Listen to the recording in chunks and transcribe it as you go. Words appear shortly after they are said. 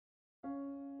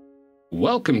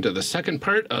welcome to the second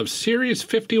part of Series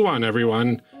 51,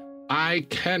 everyone. I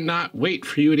cannot wait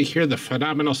for you to hear the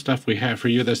phenomenal stuff we have for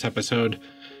you this episode.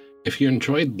 If you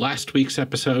enjoyed last week's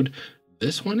episode,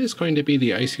 this one is going to be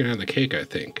the icing on the cake, I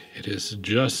think. It is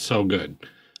just so good.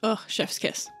 Oh, chef's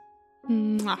kiss.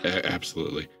 Mwah.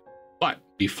 Absolutely. But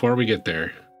before we get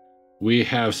there, we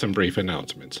have some brief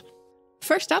announcements.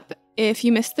 First up, if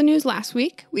you missed the news last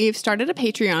week, we've started a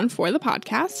Patreon for the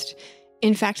podcast.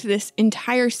 In fact, this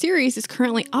entire series is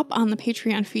currently up on the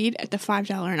Patreon feed at the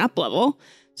 $5 and up level.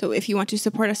 So if you want to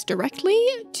support us directly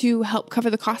to help cover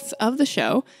the costs of the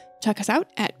show, check us out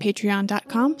at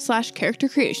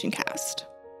patreon.com/charactercreationcast.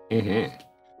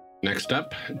 Next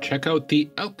up, check out the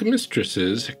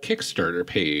Alchemistresses Kickstarter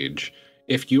page.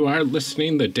 If you are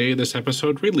listening the day this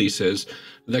episode releases,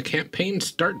 the campaign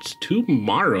starts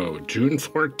tomorrow, June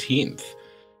 14th.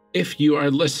 If you are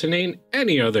listening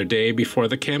any other day before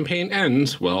the campaign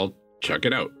ends, well, check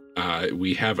it out.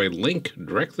 We have a link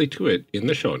directly to it in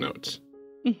the show notes.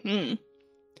 We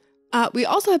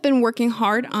also have been working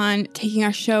hard on taking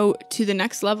our show to the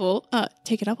next level,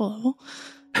 take it up a level,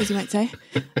 as you might say.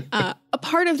 A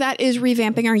part of that is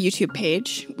revamping our YouTube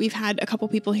page. We've had a couple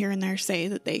people here and there say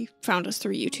that they found us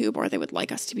through YouTube, or they would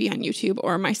like us to be on YouTube,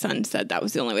 or my son said that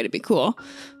was the only way to be cool.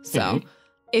 So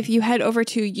if you head over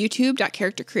to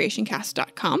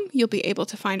youtube.charactercreationcast.com, you'll be able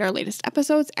to find our latest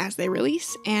episodes as they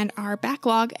release and our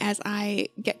backlog as I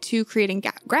get to creating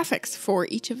graphics for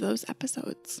each of those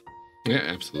episodes. Yeah,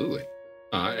 absolutely.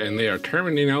 And they are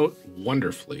turning out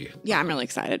wonderfully. Yeah, I'm really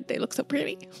excited. They look so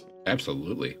pretty.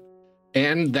 Absolutely.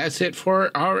 And that's it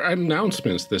for our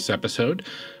announcements this episode.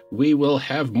 We will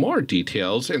have more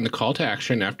details in the call to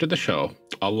action after the show,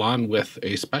 along with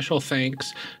a special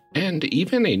thanks and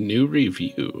even a new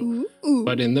review. Ooh.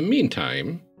 But in the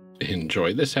meantime,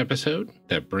 enjoy this episode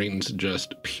that brings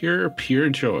just pure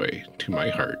joy to my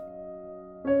heart.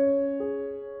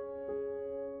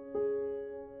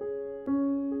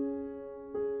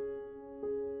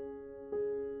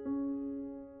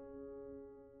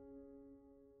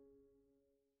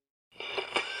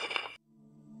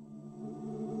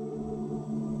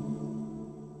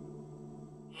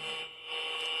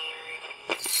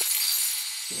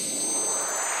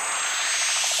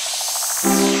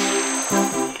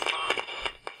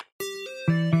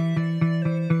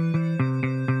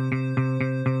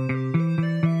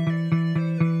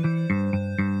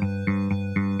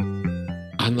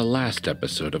 On the last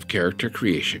episode of Character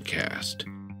Creation Cast,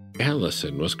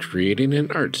 Allison was creating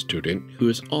an art student who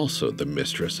is also the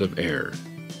mistress of air.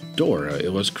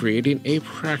 Dora was creating a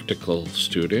practical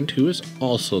student who is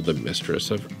also the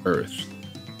mistress of earth.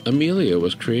 Amelia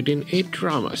was creating a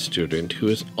drama student who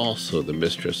is also the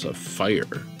mistress of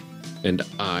fire. And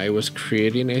I was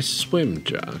creating a swim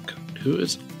jock who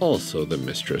is also the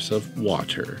mistress of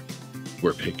water.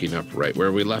 We're picking up right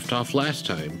where we left off last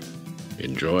time.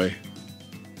 Enjoy.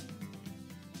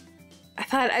 I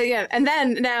thought, yeah, and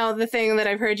then now the thing that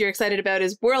I've heard you're excited about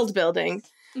is world building.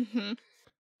 Oh,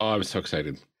 I'm so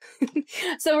excited.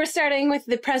 So we're starting with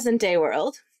the present day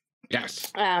world.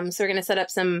 Yes. So we're going to set up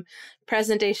some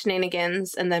present day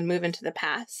shenanigans and then move into the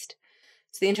past.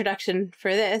 So the introduction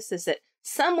for this is that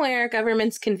somewhere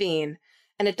governments convene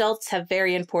and adults have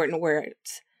very important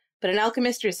words. But in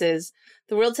Alchemistresses,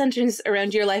 the world centers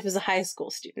around your life as a high school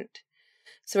student.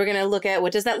 So we're going to look at,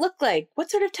 what does that look like?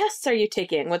 What sort of tests are you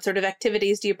taking? What sort of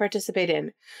activities do you participate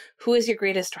in? Who is your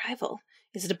greatest rival?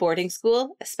 Is it a boarding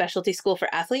school? A specialty school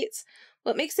for athletes?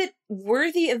 What makes it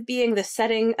worthy of being the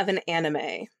setting of an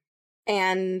anime?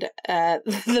 And so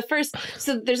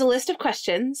there's a list of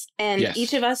questions, and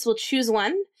each of us will choose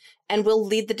one, and we'll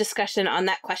lead the discussion on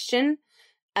that question.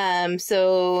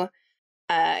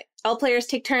 All players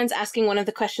take turns asking one of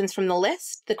the questions from the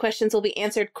list. The questions will be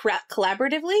answered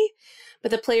collaboratively,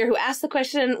 but the player who asks the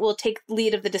question will take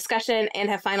lead of the discussion and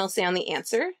have final say on the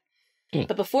answer.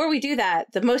 But before we do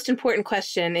that, the most important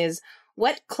question is,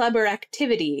 what club or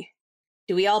activity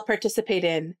do we all participate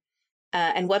in,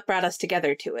 and what brought us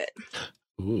together to it?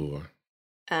 Ooh.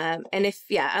 And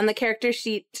on the character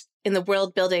sheet in the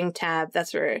world building tab,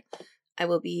 that's where I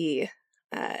will be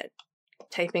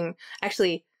typing.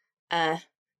 Actually,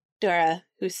 Dora,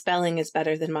 whose spelling is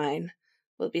better than mine,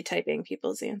 will be typing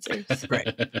people's answers.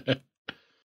 Right.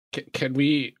 Can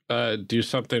we do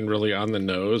something really on the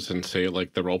nose and say,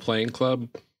 like, the role-playing club?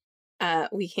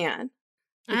 We can.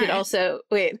 We could also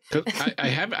wait. I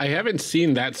haven't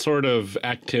seen that sort of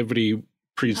activity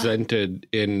presented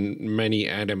in many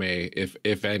anime,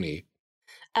 if any.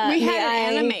 We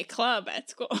had an anime club at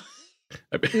school.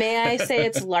 May I say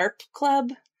it's LARP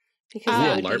club?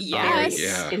 Because LARP, yes.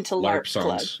 yeah. Into LARP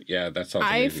club. Yeah, that sounds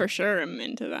I amazing. for sure am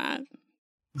into that.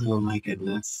 Oh my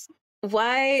goodness.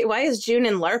 Why is June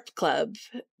in LARP club?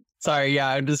 Sorry, yeah,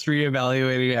 I'm just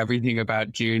reevaluating everything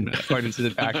about June according to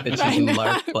the fact that she's in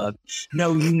LARP club.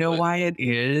 No, you know why it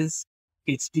is?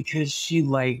 It's because she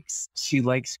likes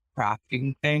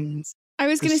crafting things. I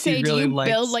was gonna say, really do you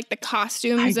build like the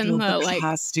costumes and the like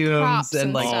costumes props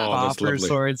and like stuff? copper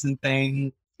swords and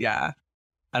things? Yeah.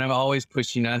 And I'm always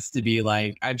pushing us to be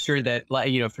like, I'm sure that,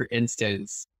 like, you know, for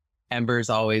instance, Ember's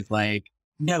always like,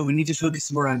 no, we need to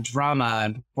focus more on drama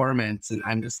and performance. And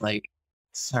I'm just like,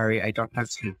 sorry, I don't have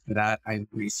time for that. I'm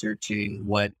researching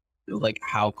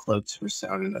how cloaks were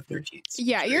sewn in the 13th century.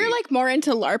 Yeah, you're like more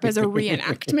into LARP as a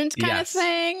reenactment kind of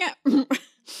thing.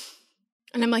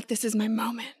 And I'm like, this is my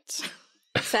moment.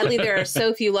 Sadly, there are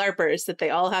so few LARPers that they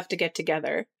all have to get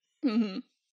together. Mm-hmm.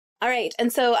 All right,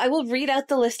 and so I will read out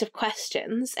the list of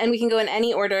questions, and we can go in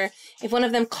any order. If one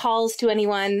of them calls to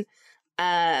anyone,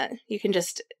 you can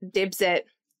just dibs it.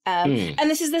 And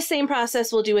this is the same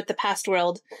process we'll do with the past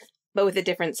world, but with a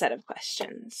different set of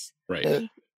questions. Right.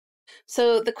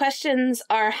 So the questions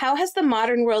are, how has the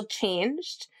modern world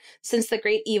changed since the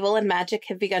great evil and magic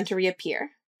have begun to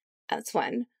reappear? That's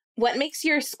one. What makes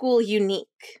your school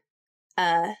unique?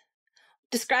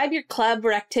 Describe your club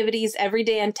or activity's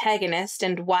everyday antagonist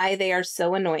and why they are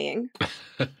so annoying.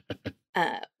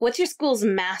 What's your school's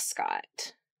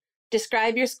mascot?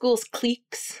 Describe your school's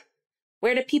cliques.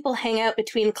 Where do people hang out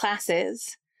between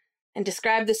classes? And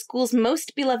describe the school's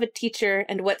most beloved teacher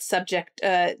and what subject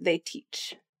they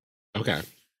teach. Okay.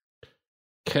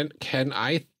 Can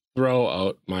I throw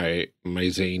out my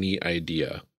zany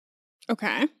idea?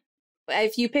 Okay.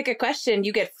 If you pick a question,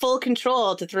 you get full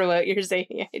control to throw out your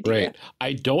zany idea. Right.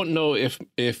 I don't know if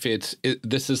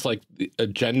this is like a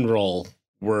general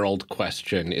world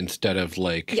question instead of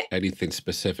like anything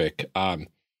specific.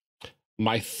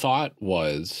 My thought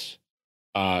was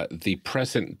the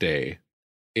present day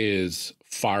is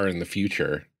far in the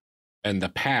future and the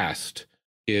past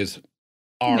is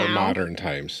our modern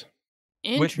times.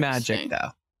 With magic, though.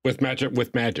 With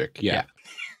magic, yeah.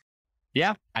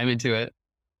 Yeah, I'm into it.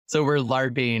 So we're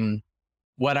LARPing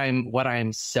what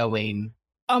I'm sewing.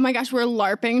 Oh my gosh, we're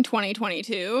LARPing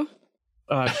 2022.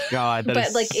 Oh God, that but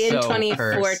is like in so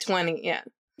 2420, yeah.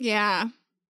 Yeah.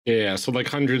 Yeah, so like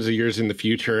hundreds of years in the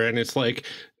future, and it's like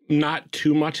not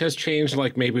too much has changed.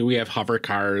 Like maybe we have hover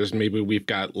cars, maybe we've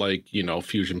got like, you know,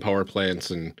 fusion power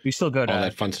plants, and we still go to all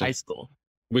that fun stuff. high school.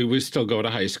 We still go to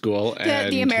high school.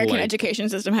 And the American education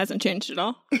system hasn't changed at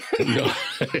all. No.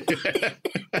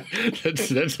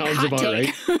 that sounds about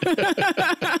right.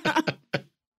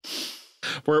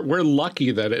 We're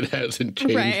lucky that it hasn't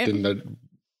changed in the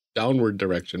downward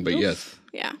direction, but yes.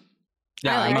 Yeah.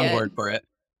 Yeah, I'm on board for it.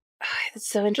 That's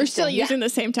so interesting. We're still using the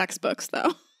same textbooks,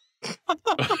 though.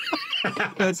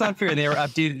 That's not fair. They were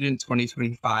updated in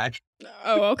 2025.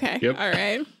 Oh, okay. Yep. All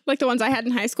right. Like the ones I had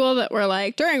in high school that were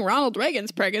like during Ronald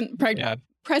Reagan's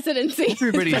presidency.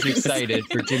 Everybody's excited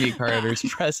for Jimmy Carter's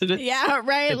presidency. Yeah,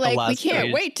 right. Like we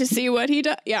can't wait to see what he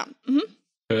does. Yeah.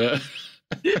 Oh,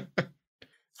 wow.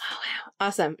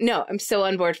 Awesome. No, I'm so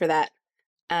on board for that.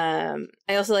 I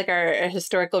also like our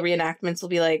historical reenactments will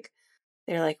be like,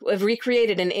 they're like, we've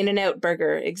recreated an In-N-Out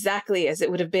burger exactly as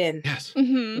it would have been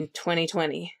in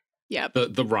 2020. Yeah.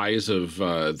 The rise of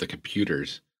the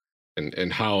computers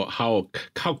and how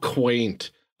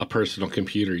quaint a personal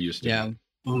computer used to be.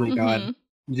 Oh my God.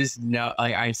 Just no,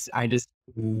 I just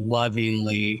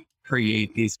lovingly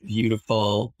create these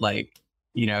beautiful, like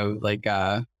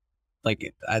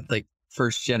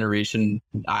first generation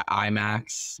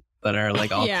iMacs that are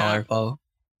like all colorful.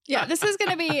 Yeah, this is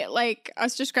going to be like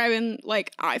us describing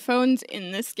like iPhones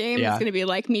in this game. It's going to be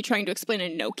like me trying to explain a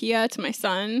Nokia to my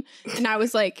son. And I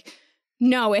was like,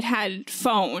 no, it had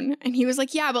phone. And he was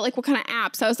like, yeah, but like what kind of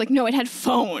apps? I was like, no, it had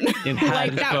phone. It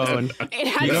had phone. It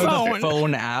had phone. The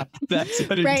phone app. That's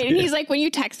what it right. did. And he's like, when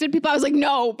you texted people, I was like,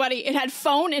 no, buddy, it had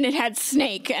phone and it had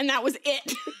snake. And that was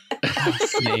it.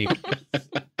 Snake.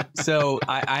 So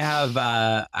I have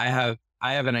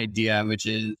an idea, which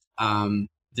is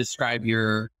describe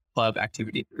your club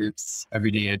activity groups,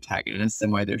 everyday antagonists,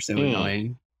 and why they're so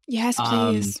annoying. Yes,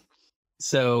 please.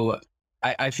 So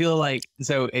I feel like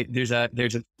there's a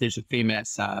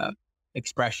famous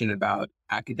expression about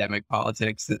academic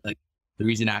politics that like the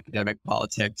reason academic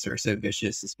politics are so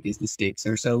vicious is because the stakes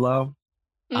are so low.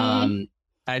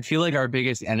 I feel like our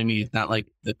biggest enemy is not like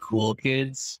the cool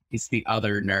kids; it's the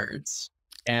other nerds.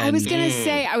 And I was going to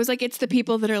say, I was like, it's the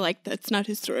people that are like, that's not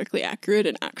historically accurate.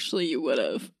 And actually you would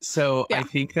have. So I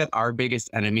think that our biggest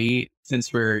enemy,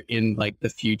 since we're in like the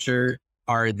future,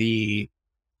 are the,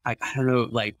 I don't know,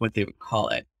 like what they would call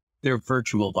it. They're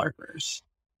virtual LARPers.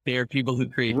 They are people who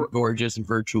create gorgeous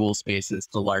virtual spaces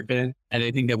to LARP in. And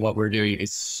I think that what we're doing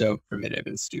is so primitive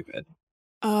and stupid.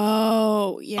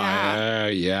 Oh,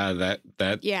 yeah.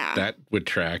 That would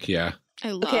track, yeah.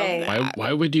 I love that.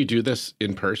 Why would you do this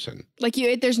in person? Like,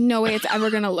 there's no way it's ever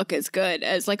going to look as good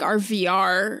as, like, our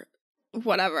VR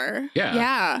whatever. Yeah.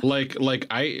 Yeah. Like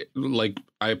I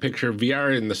picture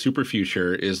VR in the super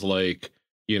future is like,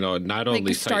 you know, not only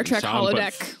like Star Trek sound,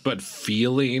 holodeck, but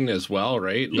feeling as well,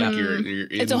 right? Like you're in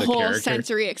it's a the whole character.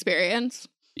 Sensory experience.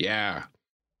 Yeah.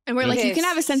 And we're like, you can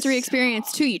have a sensory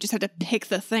experience too. You just have to pick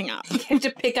the thing up. You have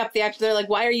to pick up the actual. They're like,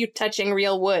 why are you touching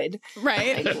real wood?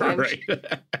 Right.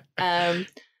 Right.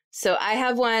 So I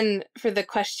have one for the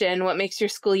question: what makes your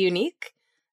school unique?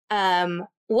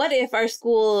 What if our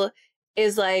school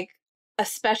is like a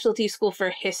specialty school for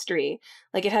history?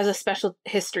 Like it has a special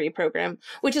history program,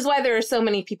 which is why there are so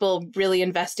many people really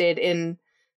invested in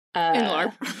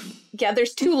LARP. Yeah,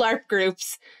 there's 2 LARP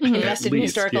groups invested in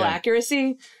historical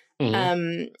accuracy.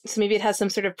 Mm-hmm. So maybe it has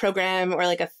some sort of program, or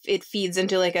like it feeds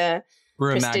into like a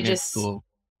prestigious school.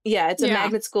 Yeah, it's a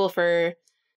magnet school for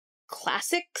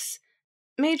classics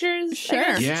majors.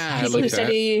 Sure. Yeah, people who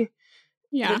study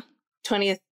the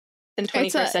 20th and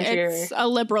 21st century. It's a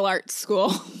liberal arts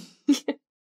school.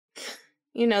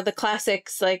 You know, the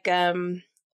classics, like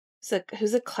so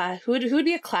who's a class? Who would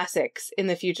be a classics in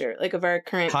the future, like of our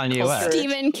current Kanye culture? West.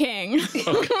 Stephen King.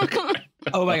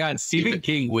 Oh my God, Stephen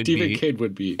King would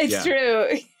be. It's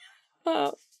true.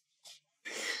 Oh.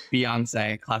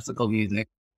 Beyonce, classical music.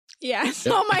 Yes.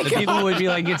 Oh my God. People would be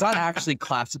like, it's not actually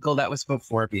classical. That was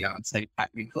before Beyonce,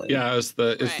 technically. Yeah,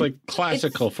 it's like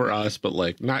classical for us, but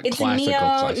like not it's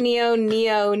classical.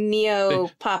 Neo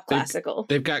pop classical.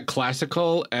 They've got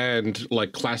classical and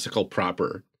like classical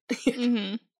proper.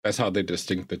 Mm-hmm. That's how they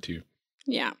distinct the two.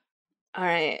 Yeah. All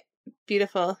right.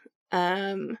 Beautiful.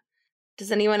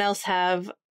 Does anyone else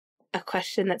have a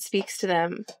question that speaks to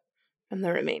them from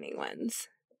the remaining ones?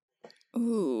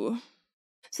 Ooh.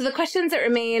 So the questions that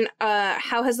remain,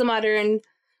 how has the modern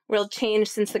world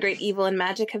changed since the great evil and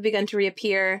magic have begun to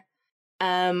reappear?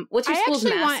 What's your school's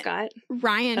mascot? Want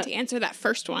Ryan to answer that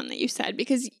first one that you said,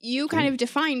 because you kind of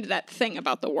defined that thing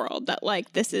about the world that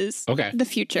like this is the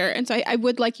future. And so I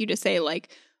would like you to say like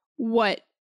what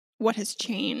has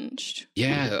changed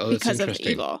because of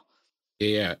evil.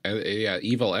 Yeah,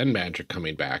 evil and magic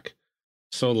coming back.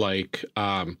 So like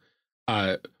my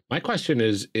question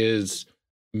is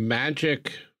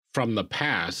magic from the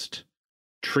past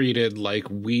treated like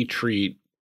we treat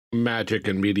magic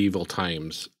in medieval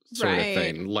times sort of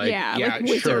thing. Like,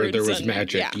 like sure, there was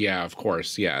magic. Yeah, of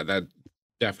course. Yeah, that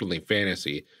definitely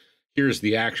fantasy. Here's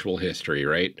the actual history,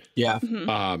 right? Yeah.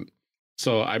 Mm-hmm.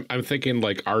 So I'm thinking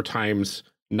like our times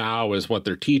now is what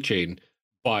they're teaching,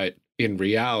 but in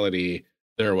reality,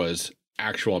 there was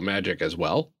actual magic as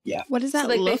well. Yeah. What does that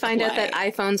look like? They find out that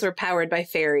iPhones were powered by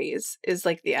fairies is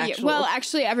like the actual. Well,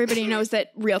 actually, everybody knows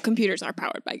that real computers are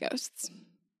powered by ghosts.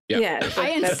 Yeah.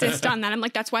 I insist on that. I'm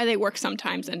like, that's why they work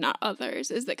sometimes and not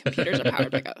others, is that computers are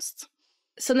powered by ghosts.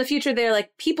 So in the future, they're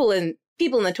like, people in the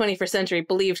 21st century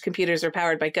believed computers were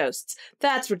powered by ghosts.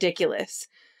 That's ridiculous.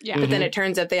 Yeah. But then it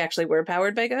turns out they actually were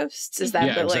powered by ghosts. Is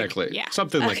that exactly.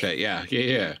 Something like that.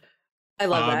 Yeah. I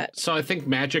love that. So I think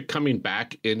magic coming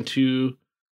back into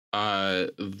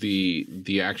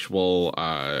the actual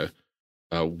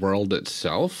world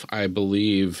itself, I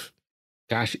believe.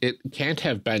 Gosh, it can't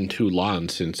have been too long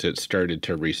since it started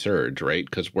to resurge, right?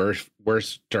 Because we're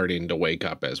starting to wake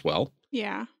up as well.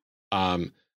 Yeah.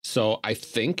 So I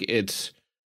think it's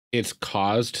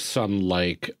caused some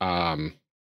like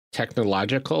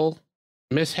technological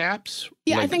mishaps.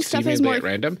 Yeah, like I think stuff is more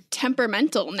random,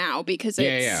 temperamental now because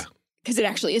it's because it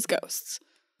actually is ghosts.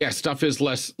 Yeah, stuff is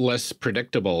less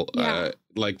predictable. Yeah.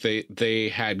 Like they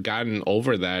had gotten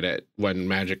over that when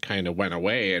magic kind of went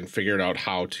away and figured out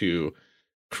how to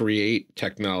create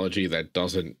technology that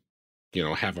doesn't,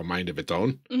 have a mind of its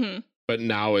own. Mm-hmm. But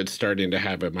now it's starting to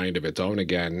have a mind of its own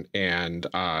again, and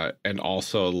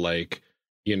also like,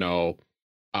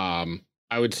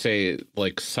 I would say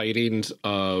like sightings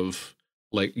of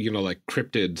like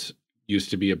cryptids used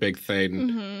to be a big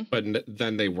thing, but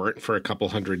then they weren't for a couple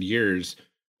hundred years,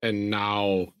 and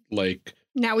now we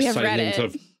have sightings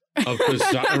of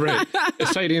bizarre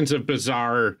sightings of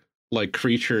bizarre like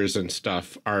creatures and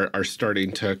stuff are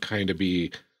starting to kind of be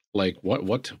like,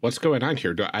 what's going on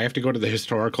here? Do I have to go to the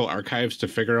historical archives to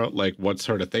figure out like what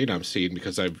sort of thing I'm seeing,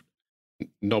 because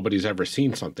nobody's ever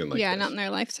seen something like this. Not in their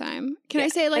lifetime. Can I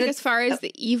say like as far as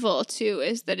the evil too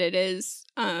is that it is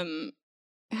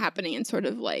happening in sort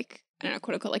of like, I don't know,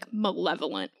 quote unquote, like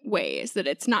malevolent ways, that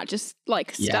it's not just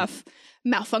like stuff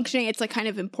malfunctioning. It's like kind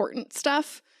of important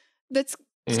stuff that's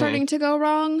starting to go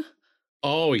wrong.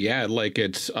 Oh yeah, like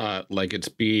it's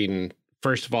being,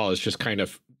 first of all, it's just kind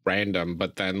of random,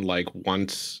 but then like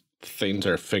once things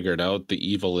are figured out, the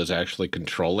evil is actually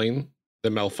controlling the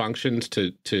malfunctions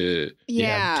to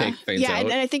take things out.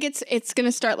 And I think it's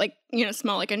gonna start like,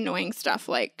 small like annoying stuff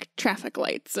like traffic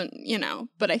lights and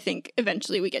but I think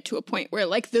eventually we get to a point where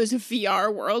like those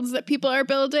VR worlds that people are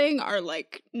building are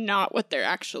like not what they're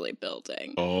actually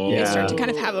building. Oh, they start to kind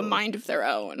of have a mind of their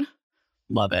own.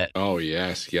 Love it. Oh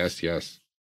yes.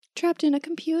 Trapped in a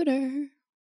computer.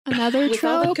 Another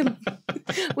trope.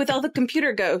 With all the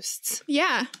computer ghosts.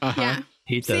 Yeah. Yeah.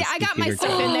 See, I got my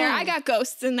stuff in there. I got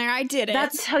ghosts in there. I did it.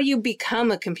 That's how you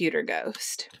become a computer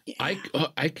ghost. Yeah.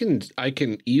 I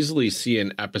can easily see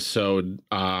an episode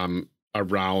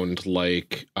around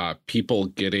like people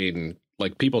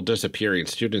disappearing,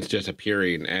 students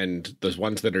disappearing, and the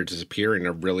ones that are disappearing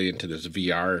are really into this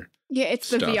VR. Yeah, it's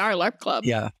the stuff. VR LARP club.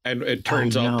 Yeah. And it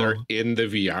turns out they're in the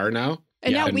VR now.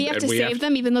 And now we have to save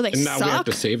them even though they suck. Now we have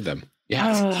to save them.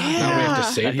 Yeah. Now we have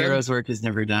to save them. Hero's work is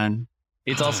never done.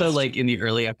 It's also like in the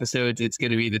early episodes, it's going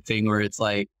to be the thing where it's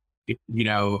like,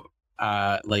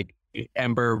 like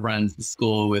Ember runs the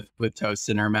school with toast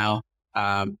in her mouth,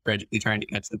 frantically trying to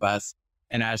catch the bus.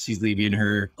 And as she's leaving,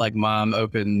 her like mom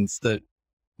opens the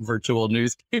virtual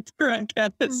newspaper on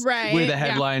campus, right? Where the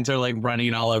headlines are like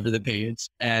running all over the page,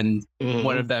 and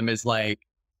one of them is like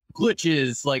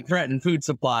glitches, like threaten food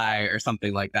supply or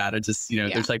something like that. It just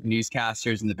there's like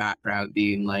newscasters in the background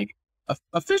being like,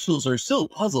 officials are still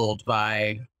puzzled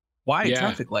by why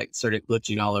traffic lights started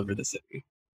glitching all over the city.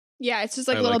 Yeah, it's just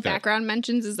like little background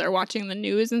mentions as they're watching the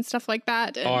news and stuff like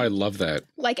that. And I love that.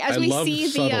 Like as we see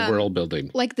the world building,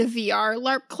 like the VR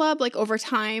LARP club, like over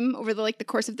time, over the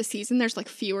course of the season, there's like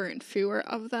fewer and fewer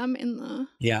of them in the.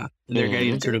 Yeah, and they're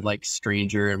getting sort of like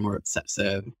stranger and more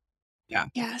obsessive. Yeah.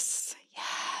 Yes.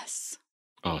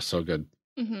 Oh, so good.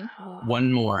 Mm-hmm.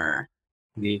 One more.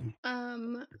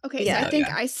 Okay, so I think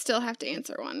I still have to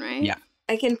answer one, right? Yeah.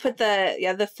 I can put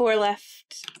the 4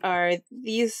 left are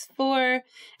these 4,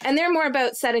 and they're more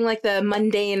about setting like the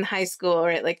mundane high school,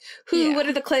 right? Like what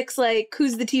are the cliques like?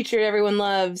 Who's the teacher everyone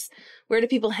loves? Where do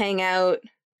people hang out?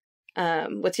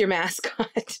 What's your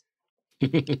mascot?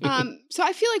 So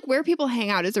I feel like where people hang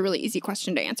out is a really easy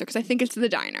question to answer because I think it's the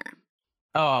diner.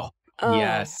 Oh.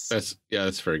 Yes.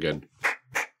 That's very good.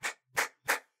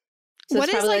 So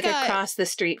it's probably like across the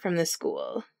street from the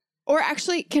school. Or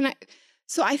actually,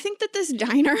 so I think that this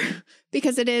diner,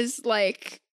 because it is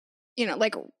like,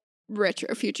 like rich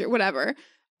or future, whatever.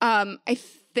 I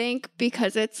think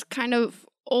because it's kind of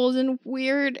old and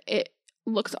weird, it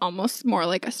looks almost more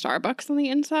like a Starbucks on the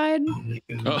inside. Oh my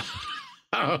God.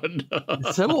 Oh no.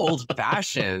 It's so old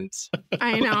fashioned.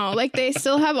 I know. Like they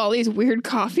still have all these weird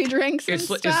coffee drinks and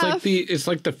stuff. It's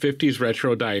like the 50s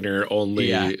retro diner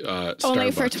only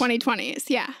only for 2020s.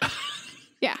 Yeah.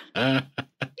 Yeah.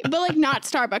 But like not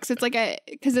Starbucks. It's like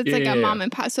because it's like a mom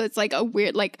and pop. So it's like a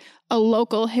weird, like a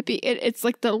local hippie. It's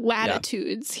like the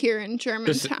Latitudes here in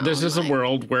Germantown. This is a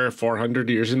world where 400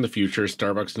 years in the future,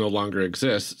 Starbucks no longer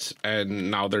exists.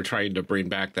 And now they're trying to bring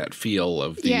back that feel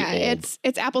of the old,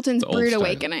 it's Appleton's Brewed style.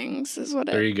 Awakenings is what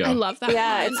there you go. I love that.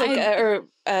 Yeah, one.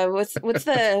 It's like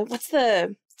what's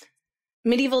the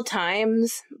medieval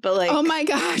times, but like oh my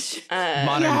gosh,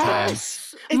 modern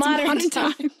times. It's modern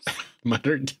times.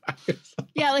 Modern times.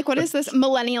 Yeah, like what is this?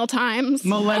 Millennial times.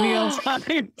 Millennial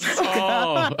times.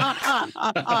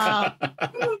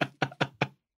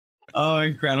 Oh,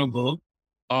 incredible.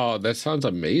 Oh, that sounds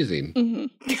amazing.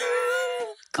 Mm-hmm.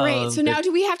 Great. So now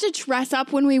do we have to dress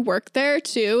up when we work there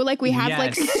too? Like we have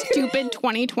like stupid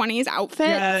 2020s outfits?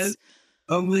 Yes.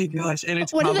 Oh my gosh. And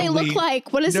it's what do they look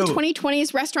like? What does the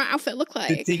 2020s restaurant outfit look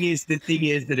like? The thing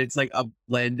is that it's like a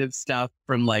blend of stuff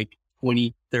from like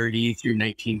 2030 through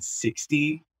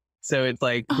 1960. So it's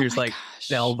like there's like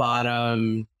bell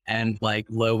bottom and like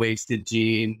low-waisted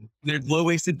jean. There's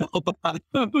low-waisted bell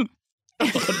bottom.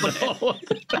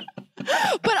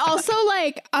 But also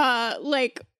like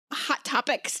Hot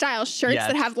Topic style shirts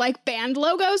that have like band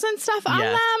logos and stuff on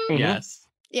them. Yes.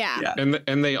 Yeah.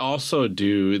 And they also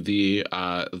do the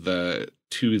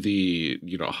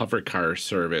hover car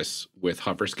service with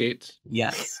hover skates.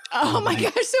 Yes. Oh my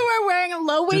gosh. So we're wearing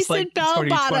low-waisted bell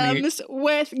bottoms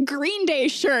with Green Day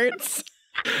shirts.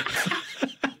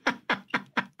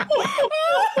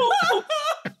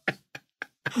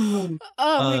 Oh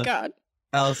my God.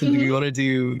 Allison, do you want to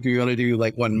do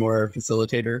like one more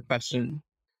facilitator question?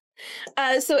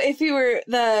 So if we're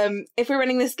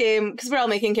running this game, because we're all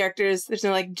making characters, there's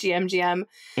no like GM.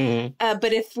 Mm-hmm.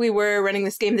 But if we were running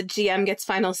this game, the GM gets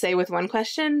final say with one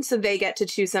question, so they get to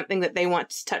choose something that they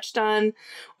want touched on,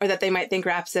 or that they might think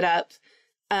wraps it up.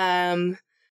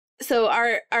 So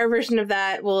our version of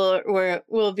that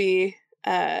will be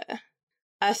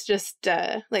us just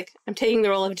like I'm taking the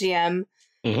role of GM.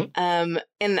 Mm-hmm.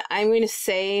 And I'm going to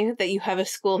say that you have a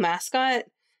school mascot,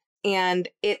 and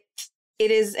it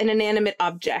is an inanimate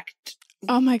object.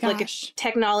 Oh my gosh. Like a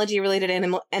technology-related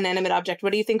inanimate object.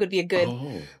 What do you think would be a good,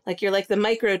 like you're like the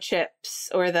microchips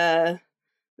or the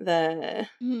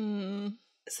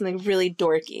something really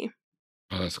dorky?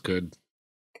 Oh, that's good.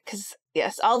 Because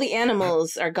yes, all the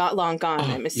animals are long gone.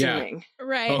 I'm assuming. Yeah.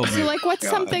 Right. Oh, so like, what's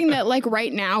something that like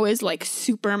right now is like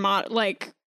super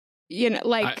like, you know,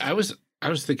 like I was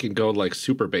thinking go like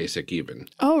super basic even.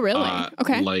 Oh really?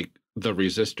 Okay. Like the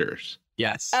resistors.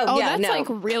 Yes. Oh yeah, that's like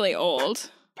really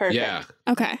old. Perfect. Yeah.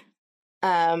 Okay.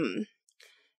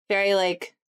 Very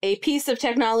like a piece of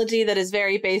technology that is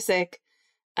very basic.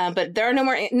 But there are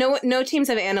no teams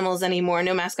have animals anymore.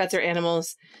 No mascots or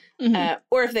animals. Mm-hmm.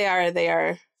 Or if they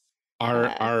are.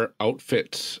 Our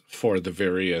outfits for the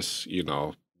various,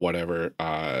 whatever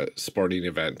sporting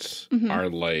events are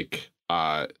like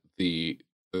the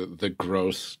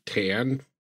gross tan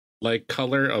like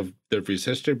color of the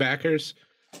resistor backers,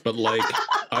 but like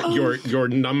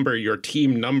your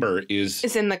team number is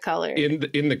in the color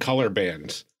in the color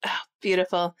bands. Oh,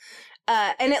 beautiful.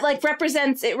 And it like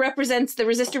represents the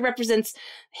resistor represents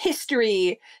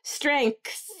history,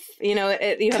 strength. You know,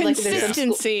 you have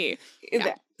consistency.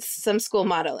 Some school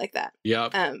motto like that.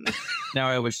 Yep. Now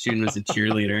I wish June was a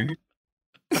cheerleader.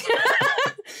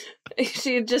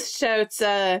 She just shouts,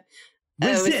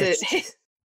 resist.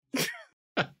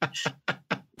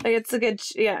 It's a good,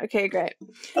 yeah, okay, great.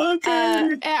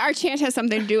 Okay. Our chant has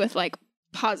something to do with like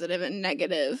positive and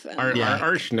negative. And our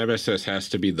arch nemesis has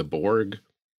to be the Borg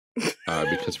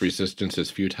because resistance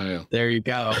is futile. There you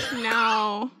go.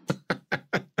 No.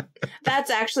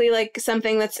 That's actually like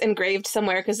something that's engraved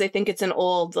somewhere because they think it's an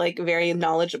old, like very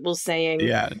knowledgeable saying.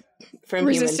 Yeah. From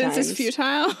resistance is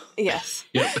futile. Yes.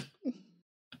 Yep.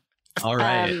 All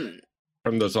right.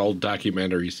 From those old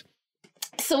documentaries.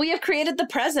 So we have created the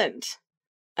present.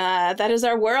 That is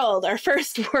our world, our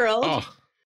first world. Oh.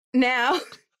 Now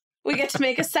we get to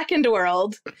make a second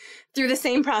world through the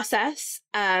same process.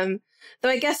 Though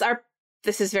I guess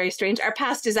this is very strange. Our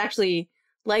past is actually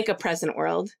like a present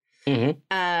world.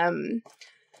 Mm-hmm.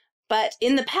 But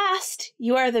in the past,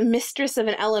 you are the mistress of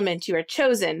an element. You are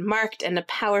chosen, marked, and a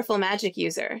powerful magic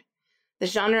user. The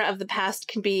genre of the past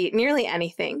can be nearly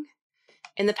anything.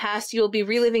 In the past, you will be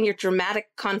reliving your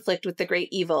dramatic conflict with the great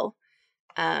evil.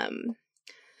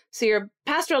 So your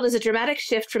past world is a dramatic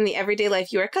shift from the everyday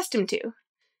life you are accustomed to.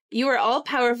 You are all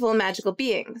powerful magical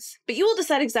beings, but you will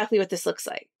decide exactly what this looks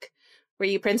like. Were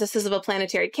you princesses of a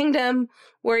planetary kingdom,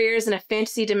 warriors in a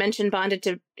fantasy dimension bonded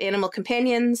to animal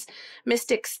companions,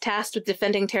 mystics tasked with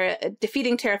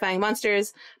defeating terrifying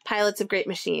monsters, pilots of great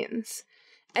machines?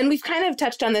 And we've kind of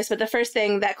touched on this, but the first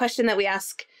thing, that question that we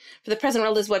ask for the present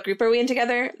world is what group are we in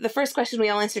together? The first question we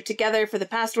all answer together for the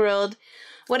past world: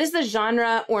 what is the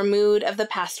genre or mood of the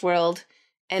past world,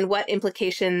 and what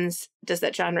implications does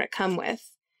that genre come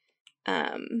with?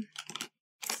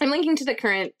 I'm linking to the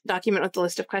current document with the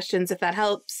list of questions, if that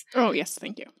helps. Oh, yes,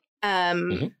 thank you.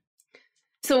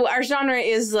 So our genre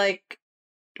is like,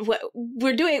 what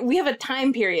we're doing, we have a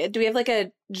time period. Do we have like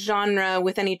a genre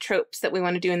with any tropes that we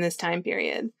want to do in this time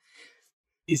period?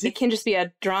 It can just be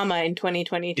a drama in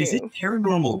 2022. Is it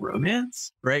paranormal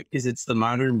romance? Right? Because it's the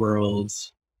modern world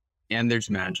and there's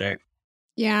magic.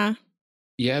 Yeah.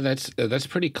 Yeah, that's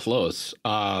pretty close.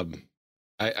 I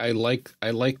like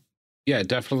yeah,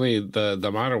 definitely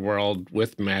the modern world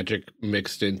with magic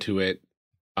mixed into it.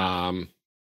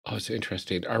 It's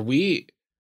interesting. Are we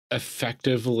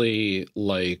effectively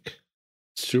like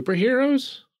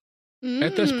superheroes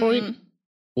at this point?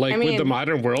 Like, would the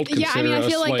modern world consider I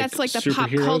feel like that's like the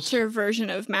pop superheroes? culture version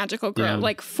of magical girl,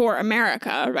 like for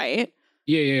America, right?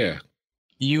 Yeah.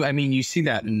 You see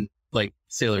that in like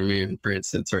Sailor Moon, for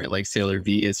instance, right? Like Sailor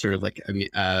V is sort of like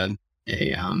a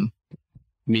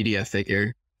media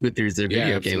figure. But there's a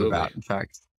video game about, in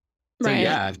fact. So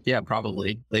right. Yeah,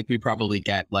 probably. Like we probably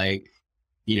get like,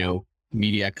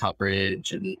 media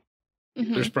coverage and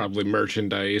there's probably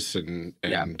merchandise and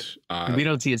we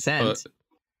don't see a cent.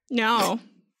 No.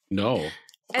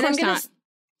 And I'm gonna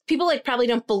people like probably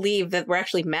don't believe that we're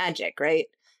actually magic, right?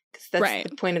 Because that's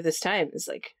the point of this time is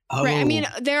like right. I mean,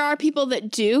 there are people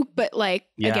that do, but like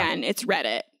again, it's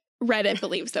Reddit. Reddit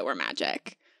believes that we're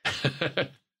magic.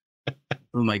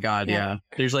 Oh my God, yeah.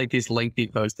 There's like these lengthy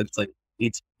posts that's like,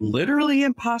 it's literally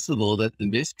impossible that the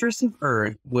mistress of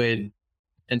Earth would,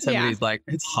 and somebody's like,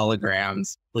 it's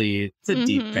holograms, please. It's a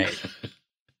deep fake.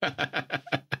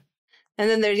 And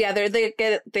then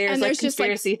there's like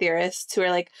conspiracy theorists who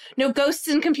are like, no, ghosts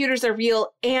and computers are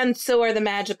real, and so are the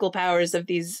magical powers of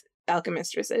these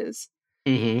alchemistresses.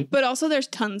 Mm-hmm. But also there's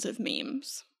tons of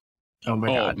memes. Oh my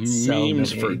God.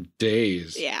 Memes for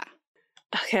days. Yeah.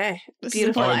 Okay. This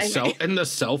Beautiful. And the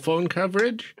cell phone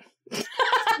coverage.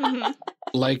 Mhm.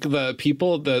 Like the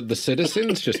people, the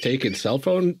citizens just taking cell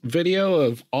phone video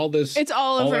of all this. It's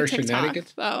all over our TikTok,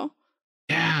 shenanigans. though.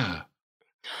 Yeah.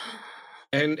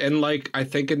 And like, I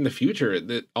think in the future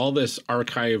that all this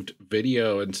archived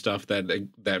video and stuff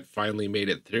that finally made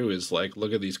it through is like,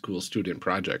 look at these cool student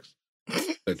projects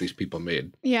that these people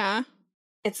made. Yeah.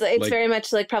 It's very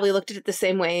much like probably looked at it the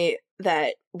same way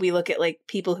that we look at like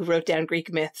people who wrote down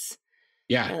Greek myths.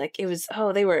 Yeah. Like it was,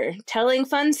 they were telling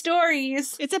fun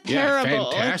stories. It's a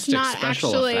parable. Fantastic it's not special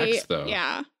actually, effects, though.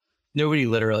 Yeah. Nobody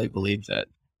literally believes it.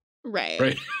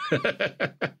 Right.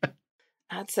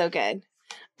 That's so good.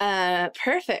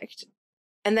 Perfect.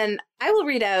 And then I will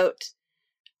read out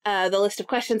the list of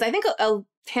questions. I think a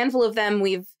handful of them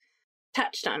we've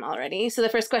touched on already. So the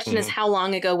first question is, how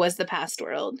long ago was the past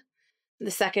world?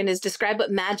 The second is, describe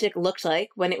what magic looked like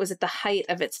when it was at the height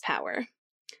of its power.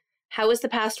 How was the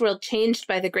past world changed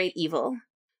by the great evil?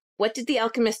 What did the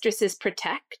alchemistresses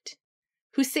protect?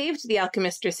 Who saved the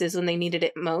alchemistresses when they needed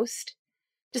it most?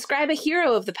 Describe a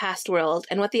hero of the past world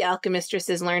and what the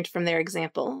alchemistresses learned from their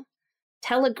example.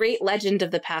 Tell a great legend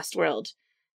of the past world.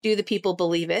 Do the people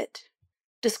believe it?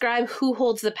 Describe who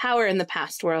holds the power in the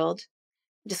past world.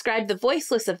 Describe the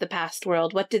voiceless of the past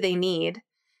world. What do they need?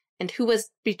 And who was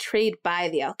betrayed by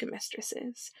the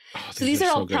alchemistresses? So these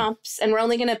are all prompts, and we're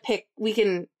only going to pick, we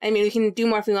can do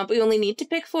more if we want, but we only need to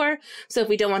pick 4. So if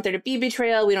we don't want there to be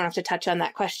betrayal, we don't have to touch on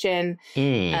that question.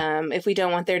 If we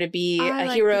don't want there to be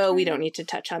a hero, betrayal. We don't need to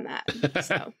touch on that.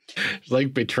 So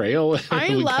like betrayal. I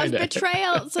love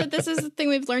betrayal. So this is the thing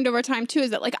we've learned over time too, is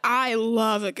that like, I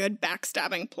love a good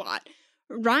backstabbing plot.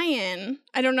 Ryan,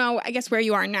 I don't know, I guess where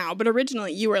you are now, but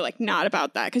originally you were like not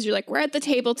about that because you're like, we're at the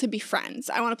table to be friends.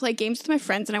 I want to play games with my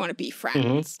friends and I want to be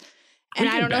friends. And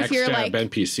I don't know if you're like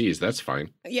NPCs, that's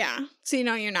fine. Yeah. So you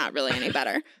know you're not really any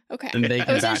better. Okay. And they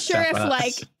I wasn't sure if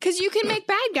like, because you can make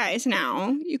bad guys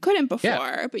now. You couldn't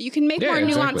before, but you can make more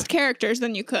nuanced characters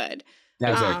than you could.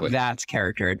 That's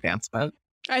character advancement.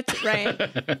 That's right.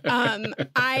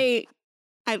 I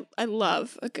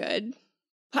love a good.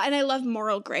 And I love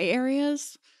moral gray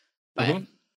areas. But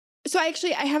so I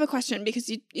have a question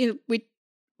because we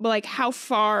like how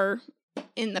far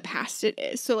in the past it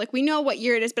is. So like we know what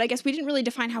year it is, but I guess we didn't really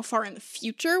define how far in the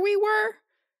future we were.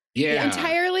 Yeah.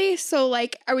 Entirely. So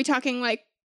like, are we talking like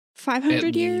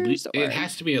 500 years? Or? It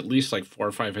has to be at least like 400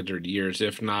 or 500 years.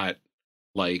 If not,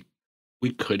 like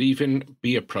we could even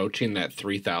be approaching that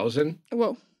 3000.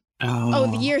 Whoa. Oh,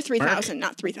 the year 3000,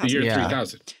 not 3000. The year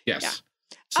 3000. Yes. Yeah.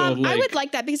 So I would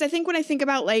like that because I think when I think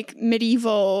about like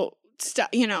medieval stuff,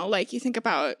 like you think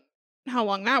about how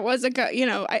long that was ago,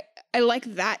 I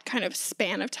like that kind of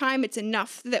span of time. It's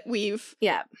enough that we've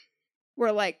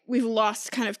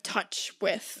lost kind of touch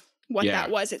with what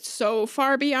that was. It's so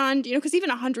far beyond, because even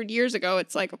 100 years ago,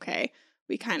 it's like, okay,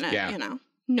 we kind of,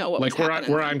 know what was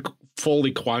happening. We're on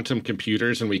fully quantum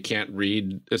computers and we can't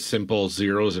read simple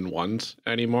zeros and ones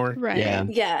anymore. Right.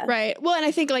 Yeah. Right. Well, and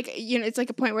I think like, it's like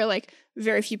a point where like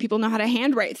very few people know how to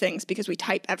handwrite things because we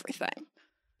type everything.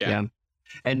 Yeah.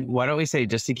 And why don't we say,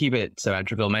 just to keep it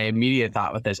symmetrical, my immediate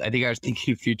thought with this, I think I was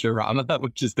thinking Futurama,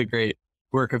 which is the great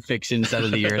work of fiction set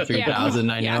of the year 3000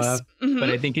 I know of. But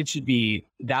I think it should be,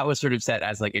 that was sort of set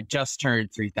as like it just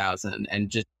turned 3000 and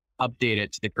just update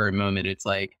it to the current moment. It's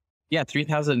like,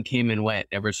 3000 came and went,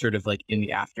 and we're sort of like in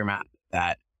the aftermath of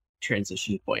that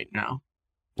transition point now,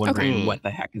 wondering what the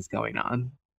heck is going on.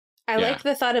 I like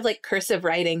the thought of like cursive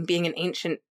writing being an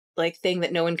ancient like thing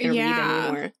that no one can read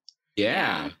anymore.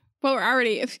 Yeah. Well, we're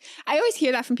already, I always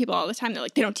hear that from people all the time. They're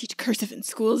like, they don't teach cursive in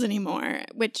schools anymore,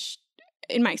 which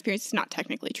in my experience is not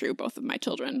technically true. Both of my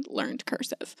children learned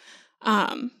cursive.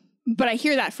 But I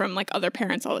hear that from like other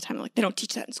parents all the time. They're like, they don't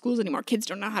teach that in schools anymore. Kids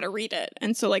don't know how to read it.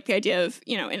 And so like the idea of,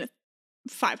 in a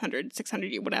 500,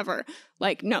 600, whatever,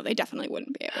 like, no, they definitely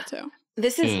wouldn't be able to.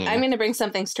 This is, I'm going to bring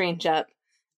something strange up.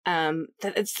 That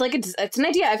it's like, it's an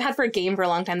idea I've had for a game for a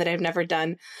long time that I've never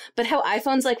done, but how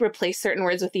iPhones like replace certain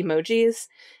words with emojis.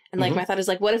 And like, my thought is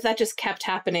like, what if that just kept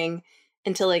happening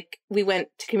until like we went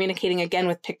to communicating again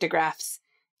with pictographs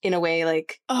in a way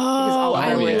like,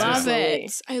 I love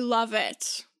it. I love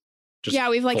it. Just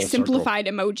we've like simplified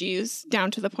emojis down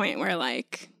to the point where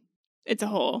like, it's a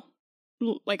whole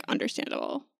like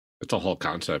understandable. It's a whole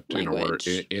concept language.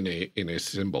 in a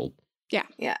symbol. Yeah.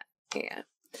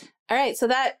 All right, so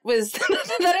that was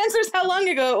that answers how long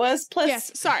ago it was. Plus,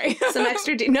 yes, sorry, some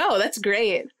extra. No, that's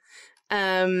great.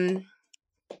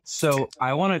 So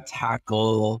I want to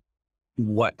tackle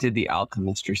what did the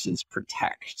Alchemistresses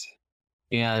protect,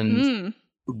 and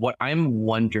what I'm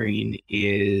wondering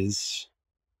is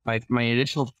my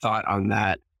initial thought on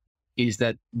that is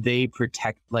that they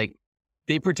protected like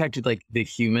the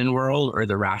human world or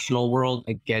the rational world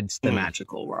against the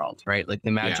magical world, right? Like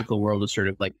the magical world was sort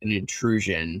of like an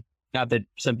intrusion. Not that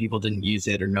some people didn't use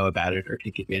it or know about it or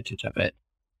take advantage of it,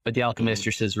 but the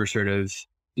Alchemistresses were sort of,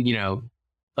 you know,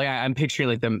 like I'm picturing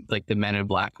like the Men in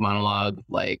Black monologue,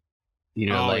 like, you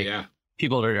know,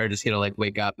 people are just gonna like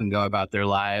wake up and go about their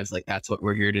lives, like that's what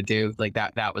we're here to do. Like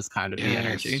that was kind of the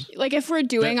energy. Like if we're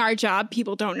doing our job,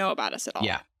 people don't know about us at all.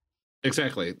 Yeah.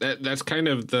 Exactly. That's kind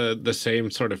of the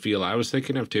same sort of feel I was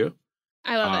thinking of too.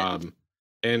 I love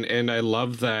it. And I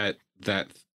love that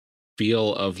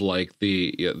feel of like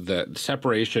the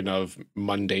separation of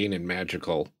mundane and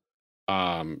magical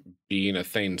being a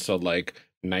thing. So like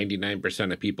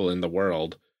 99% of people in the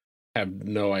world have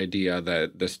no idea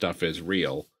that this stuff is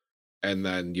real. And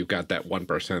then you've got that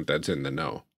 1% that's in the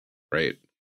know, right?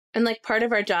 And like part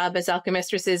of our job as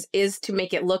alchemistresses is to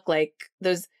make it look like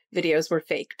those videos were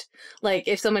faked. Like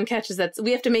if someone catches that,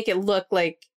 we have to make it look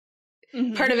like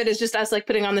part of it is just us like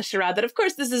putting on the charade that of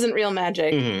course this isn't real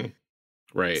magic.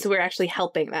 Right. So we're actually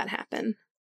helping that happen.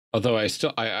 Although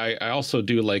I also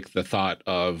do like the thought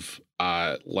of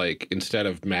like instead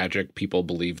of magic, people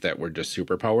believe that we're just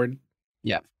superpowered.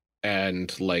 Yeah.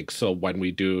 And like so when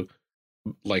we do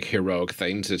like heroic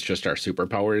things, it's just our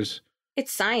superpowers.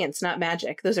 It's science, not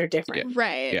magic. Those are different. Yeah.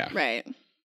 Right. Yeah. Right.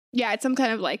 Yeah, it's some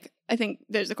kind of like, I think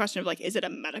there's a question of like, is it a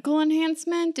medical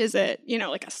enhancement? Is it, you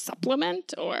know, like a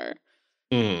supplement or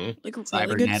like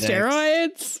really good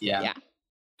steroids? Yeah.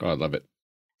 Oh, I love it.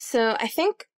 So I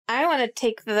think I want to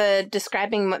take the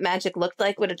describing what magic looked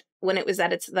like when it was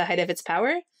at the height of its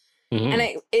power.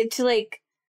 And to like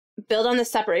build on the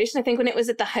separation, I think when it was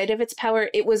at the height of its power,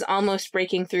 it was almost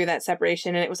breaking through that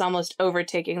separation and it was almost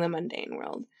overtaking the mundane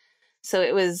world. So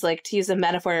it was like, to use a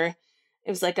metaphor, it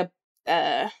was like a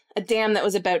dam that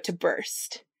was about to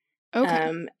burst.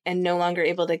 And no longer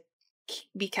able to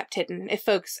be kept hidden. If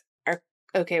folks are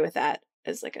okay with that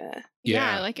as like a...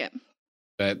 Yeah, I like it.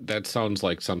 That sounds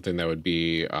like something that would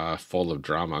be full of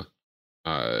drama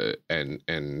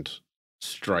and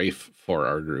strife for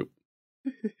our group.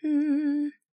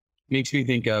 Makes me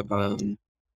think of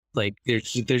like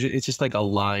there's it's just like a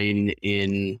line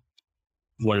in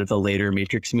one of the later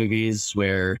Matrix movies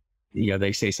where, you know,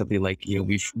 they say something like, you know,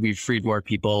 we've freed more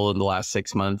people in the last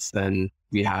 6 months than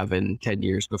we have in 10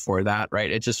 years before that,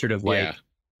 right? It's just sort of like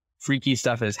freaky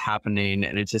stuff is happening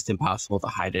and it's just impossible to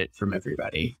hide it from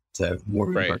everybody. So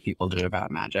more people do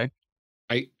about magic.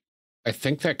 I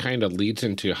think that kind of leads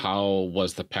into how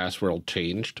was the past world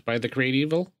changed by the great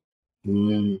evil.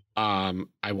 I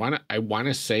want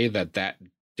to say that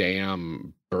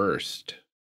dam burst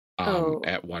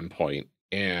at one point,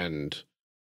 and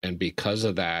because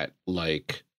of that,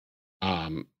 like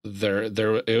there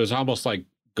it was almost like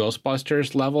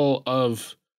Ghostbusters level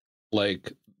of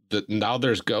like now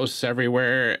there's ghosts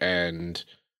everywhere and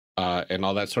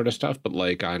all that sort of stuff, but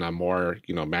like on a more,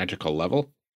 you know, magical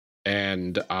level,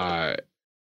 and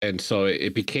so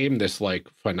it became this like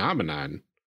phenomenon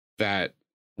that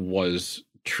was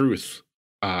truth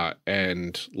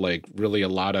and like really a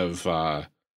lot of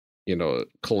you know,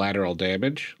 collateral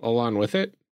damage along with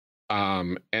it,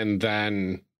 and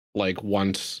then like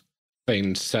once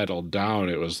things settled down,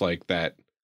 it was like that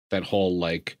whole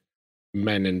like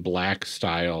Men in Black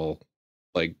style,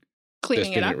 like cleaning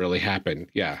this didn't really happen.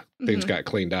 Things got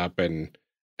cleaned up and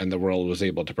the world was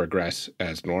able to progress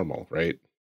as normal, right?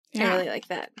 I really like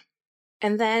that.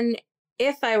 And then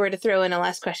if I were to throw in a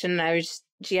last question and I was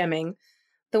GMing,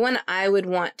 the one I would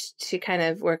want to kind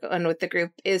of work on with the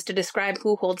group is to describe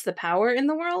who holds the power in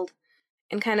the world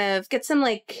and kind of get some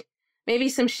like maybe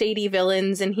some shady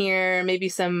villains in here, maybe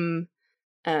some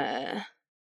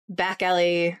back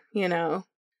alley, you know,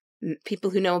 people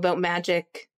who know about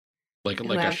magic. Like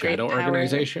a shadow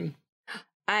organization?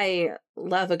 I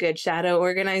love a good shadow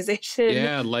organization.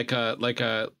 Yeah, like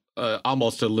a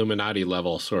almost Illuminati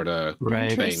level sort of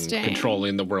thing,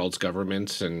 controlling the world's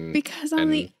governments and because on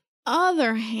the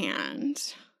other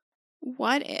hand,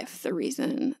 what if the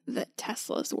reason that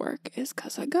Tesla's work is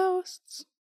because of ghosts?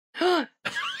 Yes,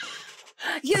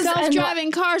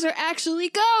 self-driving cars are actually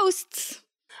ghosts.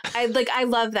 I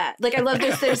love that. Like, I love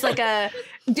this. There's like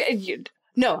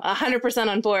 100%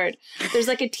 on board. There's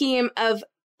like a team of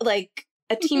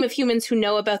humans who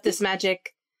know about this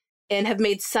magic and have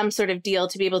made some sort of deal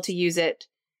to be able to use it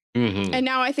Mhm. And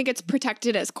now I think it's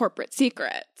protected as corporate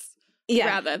secrets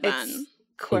rather than it's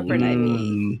corporate IP.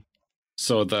 Mm.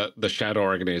 So the shadow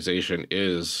organization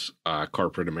is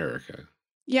corporate America.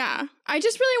 Yeah. I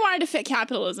just really wanted to fit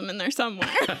capitalism in there somewhere.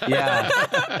 Yeah.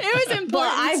 It was important.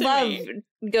 Well, I to love me.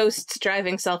 ghosts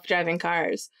driving self-driving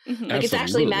cars. Mhm. Like it's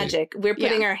actually Absolutely. magic. We're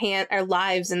putting our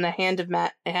lives in the hands of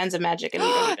magic, and we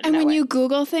don't even And know when it. you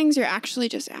Google things, you're actually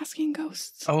just asking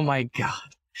ghosts. Oh my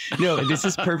God. No, this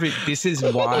is perfect. This is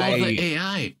Oh, the why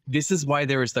AI.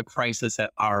 there was the crisis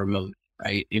at our moment,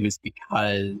 right? It was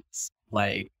because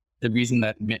like the reason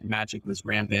that magic was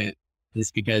rampant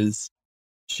is because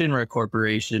Shinra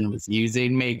Corporation was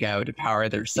using Mako to power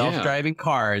their self-driving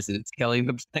cars, and it's killing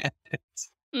the planet.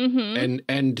 Mm-hmm.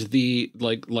 And the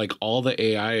like all the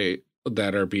AI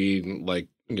that are being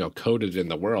coded in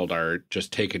the world are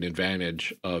just taking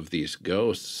advantage of these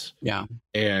ghosts. Yeah.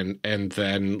 And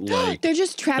then like They're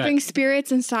just trapping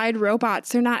spirits inside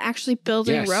robots. They're not actually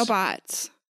building Yes. robots.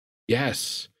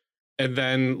 yes. And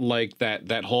then like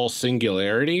that whole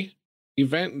singularity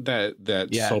event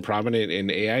that's Yeah. so prominent in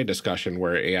AI discussion,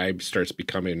 where AI starts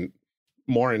becoming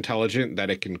more intelligent, that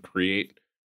it can create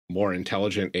more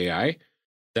intelligent AI.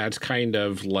 That's kind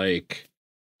of like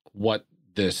what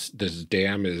this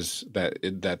dam is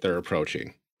that they're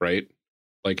approaching, right?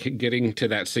 Like getting to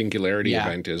that singularity Yeah.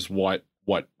 event is what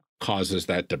causes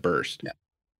that to burst. Yeah.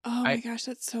 Oh my gosh,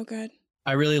 that's so good.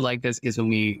 I really like this because I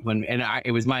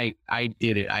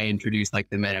did it. I introduced like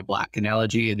the Men in Black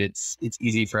analogy, and it's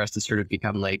easy for us to sort of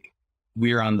become like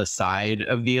we're on the side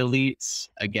of the elites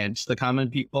against the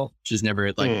common people, which is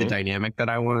never like the dynamic that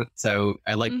I want. So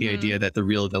I like the idea that the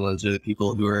real villains are the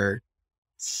people who are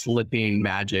slipping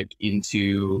magic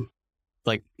into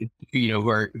like, who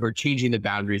are changing the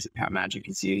boundaries of how magic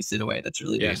is used in a way that's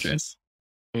really dangerous.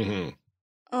 Mm-hmm.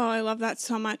 Oh, I love that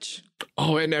so much.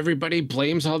 Oh, and everybody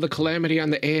blames all the calamity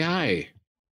on the AI.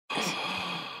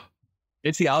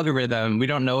 It's the algorithm. We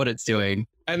don't know what it's doing.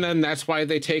 And then that's why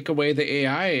they take away the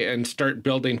AI and start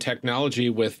building technology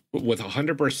with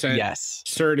 100%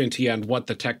 certainty on what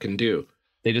the tech can do.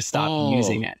 They just stop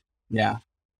using it. Yeah.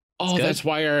 Oh, that's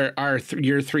why our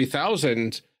year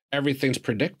 3000, everything's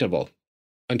predictable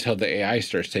until the AI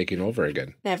starts taking over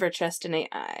again. Never trust an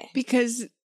AI. Because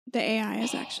the AI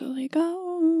is actually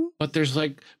go. But there's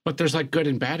like good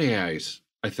and bad AIs,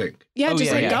 I think. Yeah,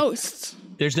 just like ghosts.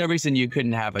 There's no reason you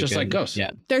couldn't have like ghosts.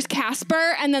 Yeah. There's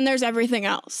Casper, and then there's everything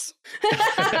else.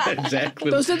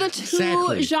 Exactly. Those are the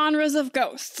two genres of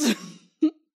ghosts.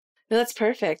 No, that's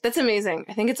perfect. That's amazing.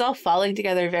 I think it's all falling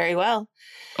together very well.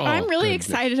 Oh, I'm really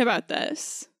excited about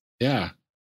this. Yeah.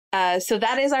 So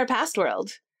that is our past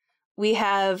world. We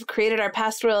have created our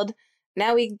past world.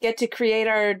 Now we get to create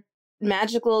our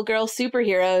magical girl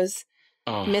superheroes.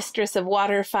 Mistress of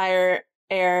water, fire,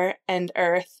 air, and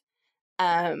earth.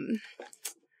 And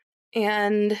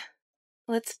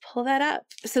let's pull that up.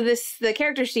 So the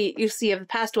character sheet you see of the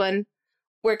past one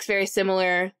works very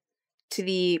similar to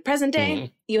the present day. Mm-hmm.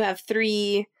 You have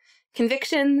 3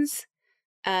 convictions.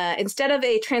 Instead of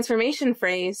a transformation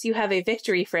phrase, you have a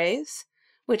victory phrase,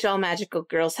 which all magical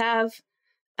girls have,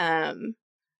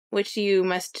 which you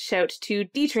must shout to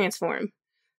detransform.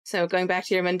 So going back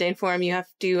to your mundane form, you have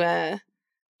to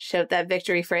shout that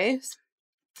victory phrase.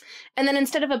 And then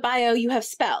instead of a bio, you have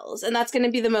spells. And that's going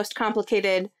to be the most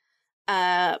complicated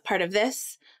part of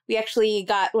this. We actually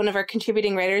got one of our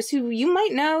contributing writers, who you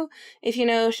might know if you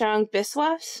know Sharang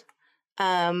Biswas,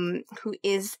 who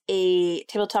is a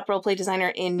tabletop roleplay designer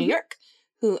in New York,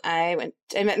 who I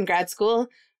met in grad school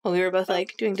while we were both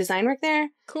like doing design work there.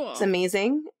 Cool. It's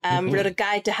amazing. Wrote a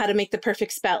guide to how to make the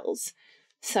perfect spells.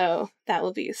 So that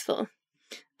will be useful.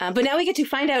 But now we get to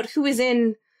find out who is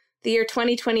in the year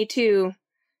 2022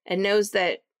 and knows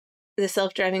that the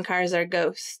self-driving cars are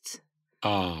ghosts.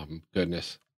 Oh,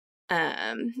 goodness.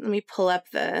 Let me pull up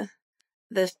the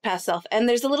past self. And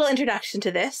there's a little introduction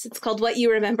to this. It's called What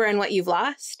You Remember and What You've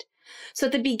Lost. So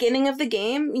at the beginning of the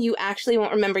game, you actually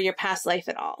won't remember your past life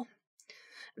at all.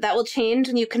 That will change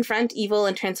when you confront evil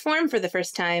and transform for the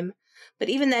first time. But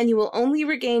even then, you will only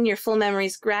regain your full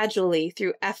memories gradually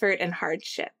through effort and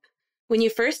hardship. When you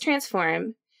first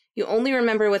transform, you only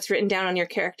remember what's written down on your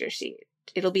character sheet.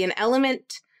 It'll be an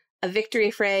element, a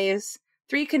victory phrase,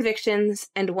 3 convictions,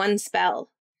 and 1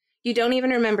 spell. You don't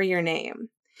even remember your name.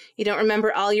 You don't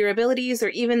remember all your abilities or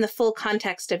even the full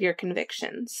context of your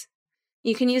convictions.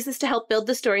 You can use this to help build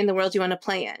the story in the world you want to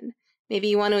play in. Maybe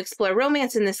you want to explore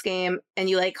romance in this game and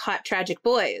you like hot, tragic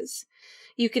boys.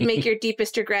 You could make your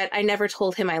deepest regret, I never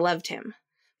told him I loved him.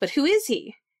 But who is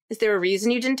he? Is there a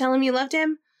reason you didn't tell him you loved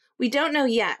him? We don't know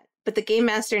yet, but the game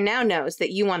master now knows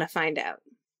that you want to find out.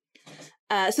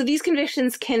 So these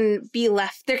convictions can be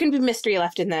left, there can be mystery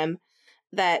left in them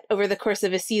that over the course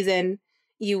of a season,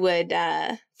 you would,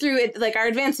 through it, like our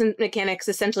advancement mechanics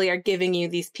essentially are giving you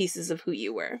these pieces of who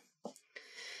you were.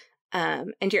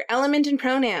 And your element and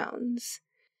pronouns.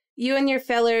 You and your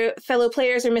fellow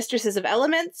players are mistresses of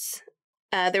elements.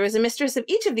 There was a mistress of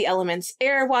each of the elements,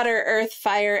 air, water, earth,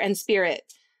 fire, and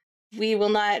spirit. We will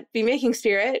not be making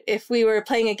spirit. If we were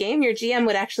playing a game, your GM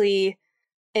would actually,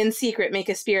 in secret, make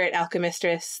a spirit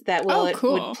alchemistress that would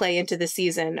play into the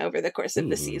season over the course of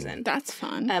the season. That's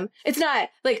fun. It's not,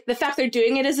 like, the fact they're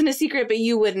doing it isn't a secret, but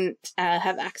you wouldn't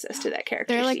have access to that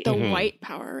character They're like sheet. the white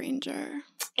Power Ranger.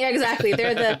 Yeah, exactly.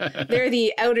 They're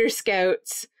the outer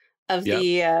scouts of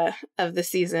the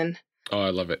season. Oh, I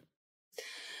love it.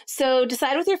 So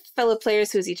decide with your fellow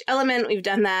players who's each element. We've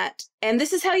done that. And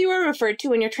this is how you are referred to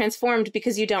when you're transformed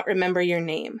because you don't remember your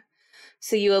name.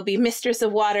 So you will be Mistress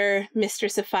of Water,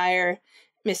 Mistress of Fire,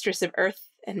 Mistress of Earth,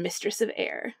 and Mistress of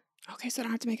Air. Okay, so I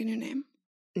don't have to make a new name.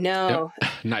 No.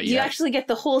 Yep. Not yet. You actually get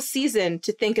the whole season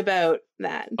to think about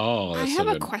that. Oh, that's I have so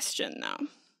a good. question, though.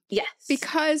 Yes.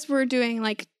 Because we're doing,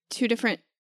 like, 2 different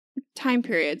time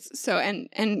periods. So, and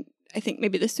I think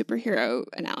maybe the superhero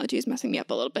analogy is messing me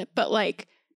up a little bit. But, like,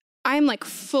 I'm, like,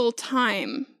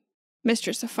 full-time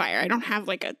Mistress of Fire. I don't have,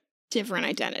 like, a different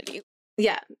identity.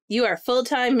 Yeah, you are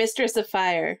full-time Mistress of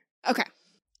Fire. Okay.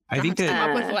 I think come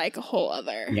that up with, like, a whole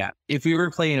other. Yeah. If we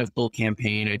were playing a full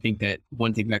campaign, I think that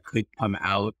one thing that could come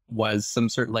out was some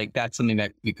sort of, like, that's something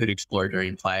that we could explore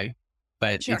during play.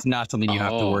 But Sure. it's not something you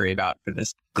have to worry about for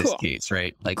this Cool. case,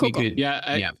 right? Like, Cool, we could.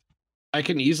 Yeah, I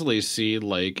can easily see,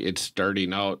 like, it's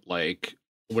starting out, like,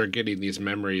 we're getting these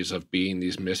memories of being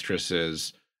these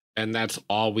mistresses, and that's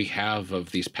all we have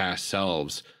of these past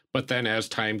selves. But then as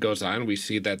time goes on, we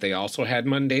see that they also had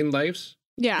mundane lives.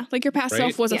 Yeah, like your past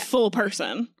self was a full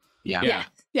person. Yeah.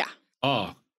 Yeah.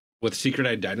 Oh, with secret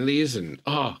identities and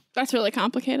That's really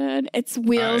complicated. It's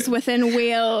wheels within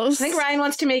wheels. I think Ryan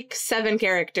wants to make 7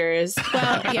 characters.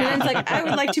 Well, yeah. And it's like, I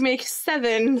would like to make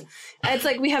 7. It's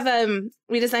like we have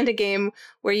we designed a game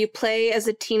where you play as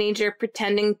a teenager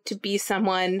pretending to be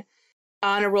someone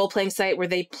on a role-playing site where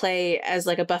they play as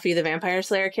like a Buffy the Vampire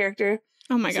Slayer character.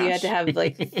 Oh my gosh. So you had to have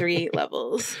like 3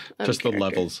 levels. just character. the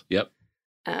levels. Yep.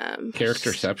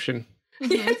 Characterception.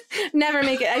 Mhm.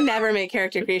 I never make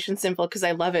character creation simple because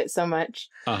I love it so much.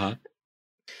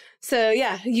 So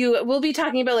yeah, you will be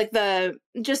talking about like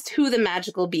just who the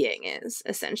magical being is,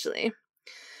 essentially.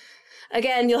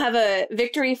 Again, you'll have a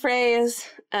victory phrase.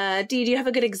 Dee, do you have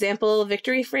a good example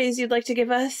victory phrase you'd like to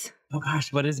give us? Oh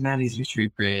gosh, what is Maddie's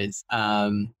victory phrase?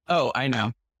 Oh, I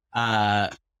know.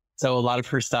 So a lot of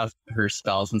her stuff, her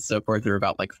spells and so forth are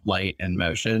about like flight and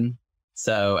motion.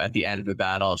 So at the end of a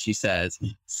battle, she says,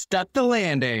 "Stuck the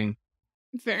landing."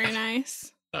 Very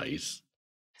nice. Nice.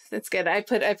 That's good. I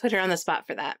put her on the spot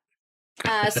for that.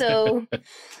 So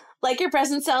like your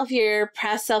present self, your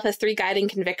past self has 3 guiding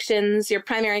convictions. Your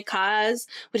primary cause,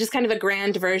 which is kind of a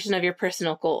grand version of your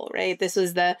personal goal, right? This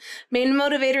was the main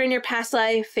motivator in your past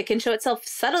life. It can show itself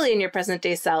subtly in your present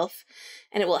day self,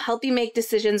 and it will help you make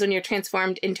decisions when you're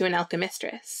transformed into an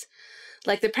alchemistress.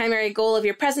 Like the primary goal of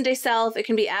your present day self, it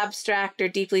can be abstract or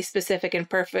deeply specific and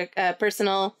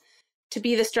personal. To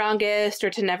be the strongest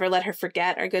or to never let her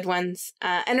forget are good ones.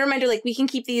 And a reminder, like we can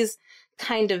keep these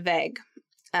kind of vague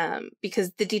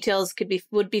because the details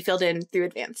would be filled in through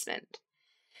advancement.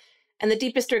 And the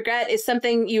deepest regret is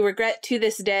something you regret to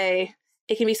this day.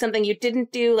 It can be something you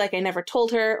didn't do, like I never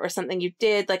told her, or something you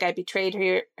did, like I betrayed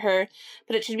her.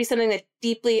 But it should be something that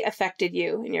deeply affected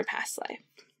you in your past life.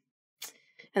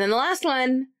 And then the last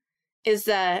one is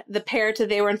the pair to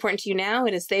they were important to you now.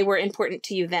 It is they were important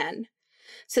to you then.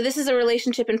 So this is a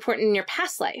relationship important in your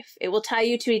past life. It will tie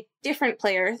you to a different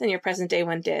player than your present day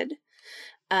one did.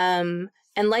 And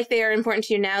like they are important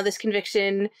to you now, this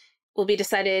conviction will be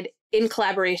decided in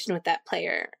collaboration with that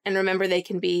player. And remember, they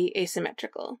can be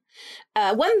asymmetrical.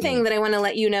 One thing that I want to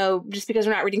let you know, just because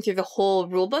we're not reading through the whole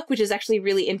rule book, which is actually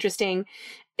really interesting,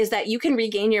 is that you can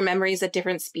regain your memories at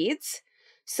different speeds.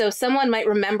 So someone might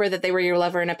remember that they were your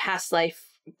lover in a past life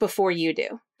before you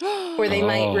do. Or they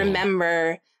might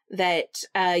remember that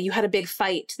you had a big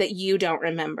fight that you don't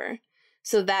remember.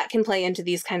 So that can play into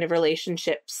these kind of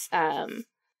relationships and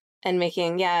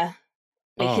making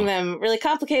them really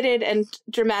complicated and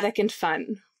dramatic and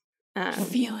fun.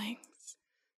 Feelings.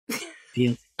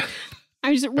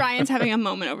 Ryan's having a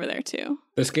moment over there too.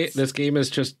 This game is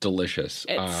just delicious.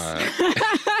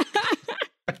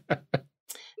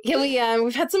 Yeah,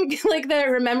 we've had some, like the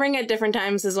remembering at different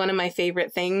times is one of my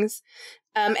favorite things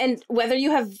And whether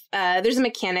you have, there's a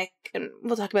mechanic, and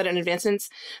we'll talk about it in advancements.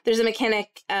 There's a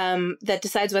mechanic that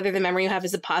decides whether the memory you have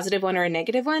is a positive one or a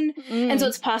negative one. And so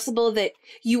it's possible that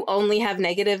you only have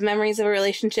negative memories of a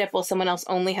relationship while someone else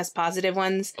only has positive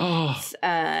ones.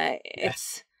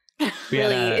 It's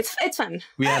really, it's fun.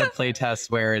 We had a play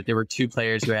test where there were 2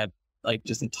 players who had like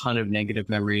just a ton of negative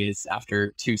memories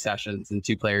after 2 sessions, and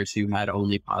 2 players who had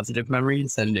only positive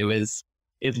memories. And it was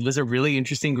a really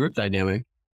interesting group dynamic.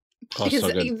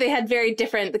 Because they had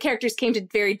the characters came to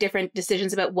very different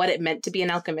decisions about what it meant to be an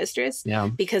alchemistress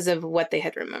because of what they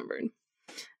had remembered.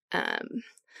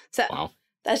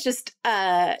 That's just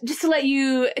to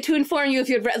inform you if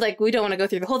you had read, like, we don't want to go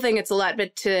through the whole thing. It's a lot,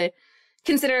 but to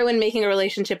consider when making a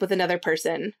relationship with another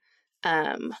person,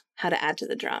 how to add to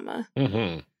the drama.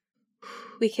 Mm-hmm.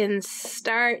 We can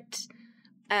start,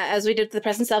 as we did with the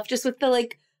present self, just with the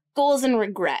like goals and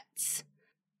regrets.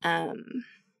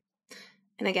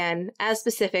 And again, as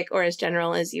specific or as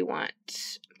general as you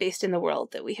want, based in the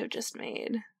world that we have just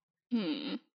made.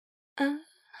 I'm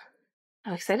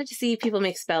excited to see people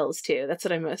make spells, too. That's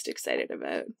what I'm most excited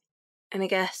about. And I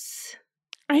guess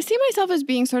I see myself as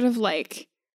being sort of like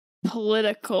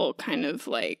political, kind of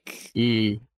like...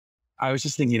 I was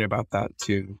just thinking about that,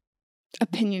 too.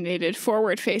 Opinionated,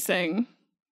 forward-facing,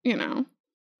 you know.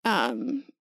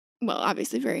 Well,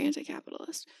 obviously very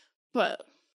anti-capitalist, but...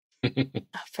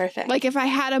 Perfect. Like if I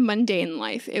had a mundane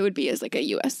life, it would be as like a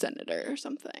U.S. senator or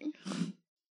something.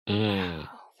 But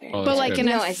like an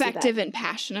effective and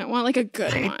passionate one, like a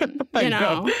good one. You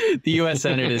know, the U.S.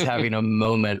 Senate is having a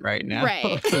moment right now. Right.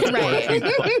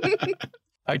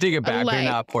 I take it back. They're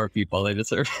not poor people. They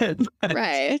deserve it.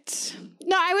 Right.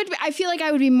 No, I feel like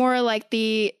I would be more like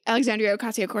the Alexandria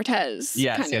Ocasio-Cortez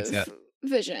kind of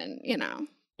vision. You know.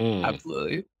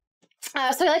 Absolutely.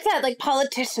 So I like that like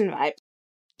politician vibe.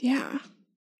 Yeah.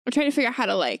 I'm trying to figure out how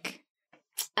to like...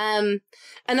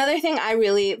 Another thing I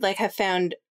really like have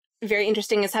found very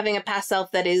interesting is having a past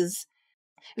self that is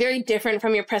very different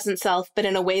from your present self, but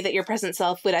in a way that your present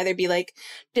self would either be like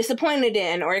disappointed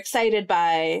in or excited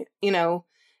by, you know,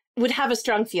 would have a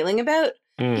strong feeling about.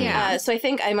 Yeah. So I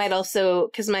think I might also,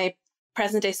 because my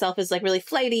present day self is like really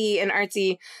flighty and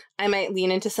artsy, I might lean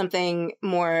into something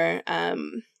more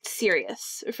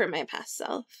serious for my past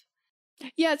self.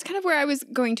 Yeah, it's kind of where I was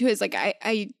going to is like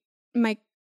my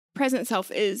present self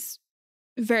is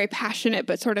very passionate,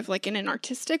 but sort of like in an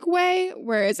artistic way,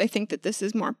 whereas I think that this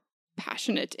is more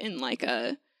passionate in like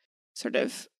a sort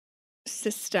of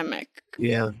systemic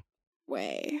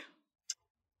way.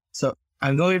 So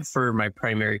I'm going for my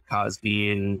primary cause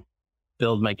being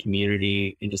build my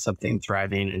community into something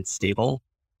thriving and stable,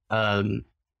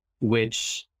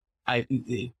 which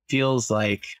it feels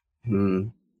like...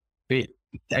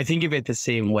 I think of it the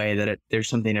same way that there's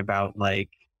something about like,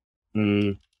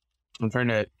 I'm trying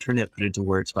to put it into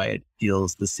words why it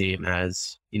feels the same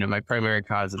as, you know, my primary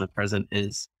cause in the present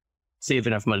is save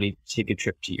enough money to take a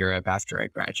trip to Europe after I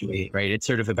graduate, right? It's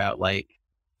sort of about like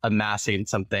amassing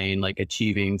something, like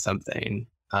achieving something,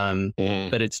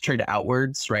 but it's turned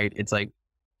outwards, right? It's like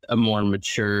a more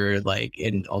mature, like,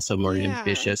 and also more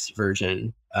ambitious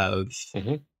version of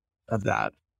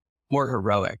that, more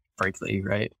heroic, frankly,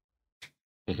 right?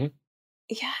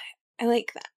 Yeah, I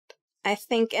like that. I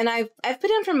think, and I've put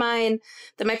in for mine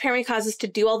that my primary cause is to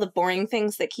do all the boring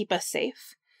things that keep us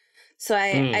safe. So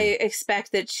I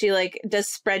expect that she like does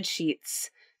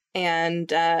spreadsheets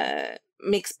and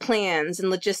makes plans and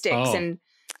logistics and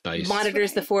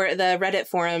monitors the Reddit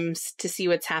forums to see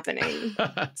what's happening.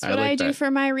 That's what I do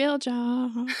for my real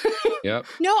job. Yep.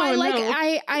 No,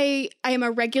 I am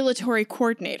a regulatory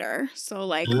coordinator. So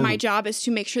like my job is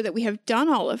to make sure that we have done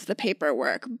all of the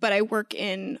paperwork, but I work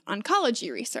in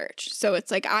oncology research. So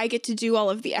it's like I get to do all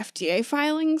of the FDA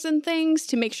filings and things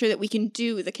to make sure that we can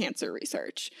do the cancer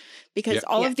research because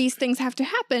all of these things have to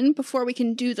happen before we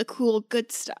can do the cool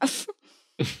good stuff.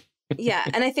 Yeah,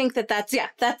 and I think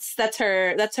that's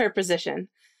her position.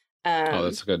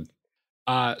 That's good.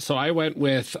 So I went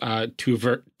with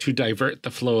to divert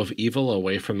the flow of evil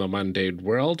away from the mundane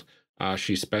world.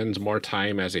 She spends more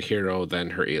time as a hero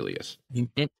than her alias.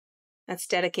 That's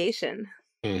dedication.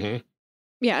 Yeah,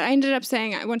 I ended up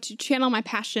saying I want to channel my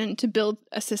passion to build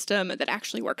a system that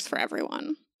actually works for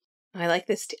everyone. I like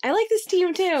this. I like this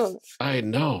team too. I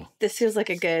know. This feels like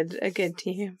a good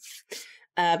team.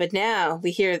 But now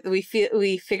we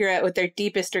figure out what their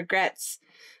deepest regrets.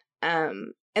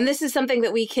 And this is something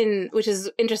that which is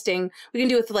interesting, we can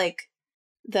do with like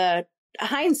the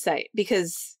hindsight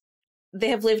because they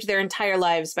have lived their entire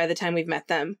lives by the time we've met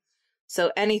them.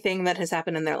 So anything that has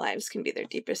happened in their lives can be their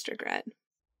deepest regret.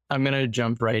 I'm going to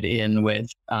jump right in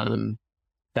with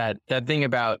that thing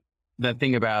about the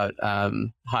thing about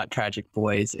hot tragic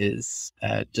boys is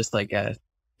just like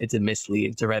it's a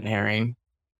mislead, it's a red herring,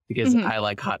 because I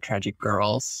like hot tragic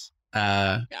girls. So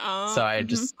I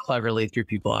just cleverly threw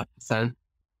people off the scent.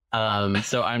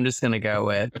 So I'm just gonna go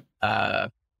with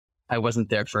I wasn't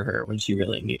there for her when she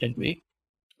really needed me.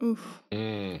 Oof.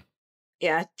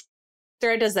 Yeah,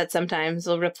 Dora does that sometimes.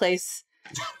 We'll replace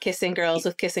kissing girls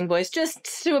with kissing boys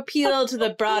just to appeal to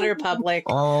the broader public.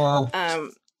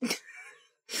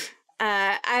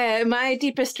 My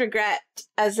deepest regret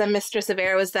as a mistress of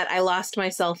air was that I lost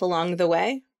myself along the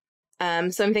way. So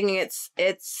I'm thinking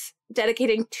it's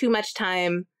dedicating too much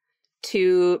time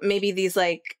to maybe these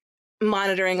like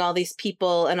monitoring all these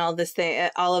people and all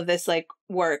of this like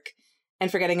work,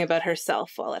 and forgetting about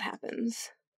herself while it happens.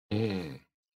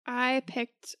 I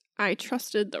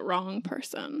trusted the wrong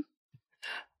person.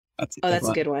 That's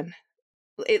a good one.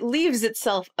 It leaves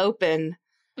itself open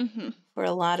for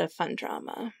a lot of fun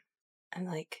drama and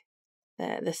like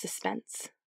the suspense.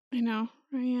 I know,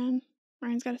 Ryan.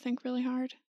 Ryan's got to think really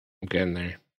hard. I'm getting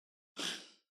there.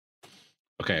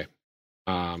 Okay.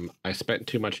 I spent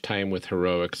too much time with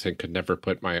heroics and could never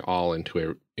put my all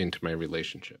into my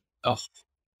relationship. Oh,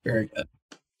 very good.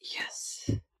 Yes.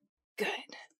 Good.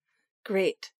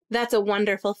 Great. That's a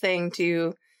wonderful thing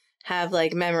to have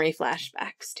like memory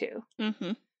flashbacks to.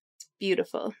 It's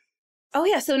beautiful. Oh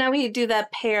yeah, so now we do the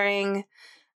pairing.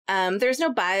 There's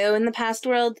no bio in the past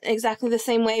world exactly the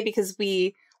same way because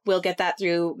we will get that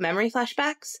through memory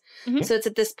flashbacks. So it's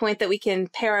at this point that we can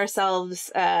pair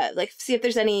ourselves, like see if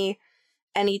there's any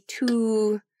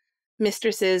two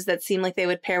mistresses that seem like they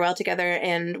would pair well together,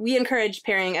 and we encourage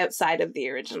pairing outside of the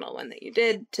original one that you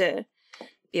did to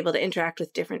be able to interact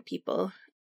with different people.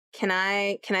 Can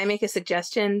I make a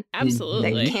suggestion?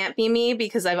 Absolutely. That can't be me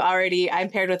because I'm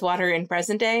paired with water in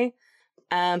present day.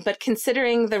 But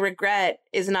considering the regret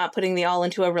is not putting the all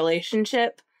into a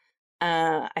relationship,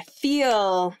 I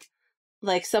feel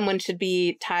like someone should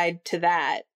be tied to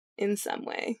that in some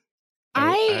way.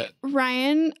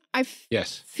 Ryan,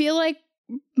 yes. feel like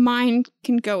mine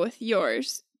can go with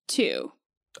yours too.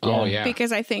 Oh, yeah.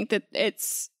 Because I think that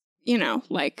it's,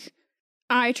 like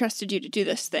I trusted you to do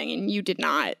this thing and you did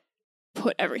not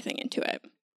put everything into it.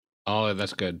 Oh,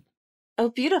 that's good. Oh,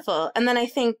 beautiful. And then I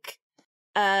think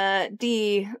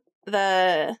Dee,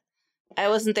 I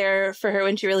wasn't there for her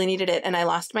when she really needed it and I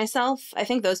lost myself. I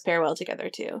think those pair well together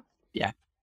too. Yeah.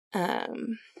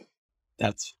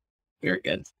 That's very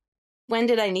good. When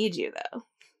did I need you though?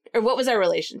 Or what was our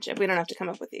relationship? We don't have to come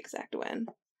up with the exact when.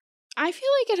 I feel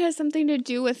like it has something to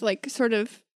do with like sort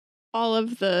of all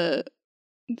of the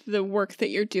work that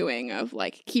you're doing of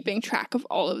like keeping track of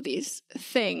all of these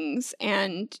things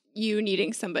and you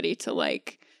needing somebody to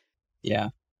like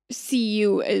see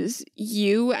you as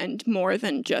you and more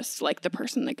than just like the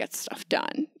person that gets stuff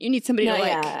done. You need somebody to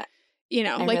like I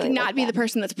like really not like be that. the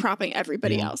person that's propping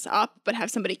everybody else up, but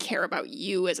have somebody care about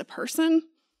you as a person.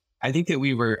 I think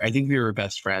we were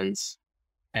best friends,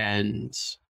 and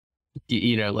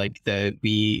like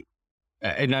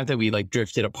and not that we like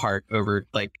drifted apart over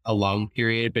like a long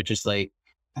period, but just like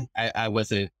I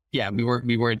wasn't. Yeah, we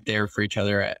weren't there for each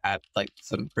other at like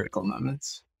some critical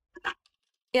moments.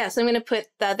 Yeah, so I'm going to put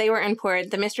that they were important.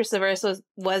 The Mistress of Earth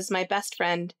was my best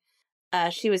friend.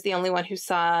 She was the only one who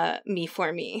saw me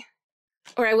for me.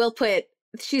 Or I will put,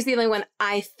 she's the only one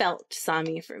I felt saw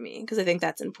me for me, because I think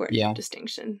that's an important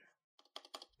distinction.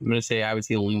 I'm going to say I was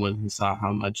the only one who saw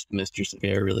how much the Mistress of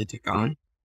Air really took on.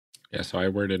 Yeah, so I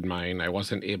worded mine. I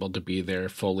wasn't able to be there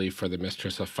fully for the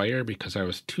Mistress of Fire because I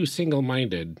was too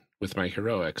single-minded with my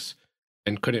heroics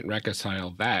and couldn't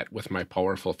reconcile that with my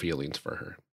powerful feelings for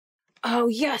her. Oh,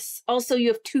 yes. Also, you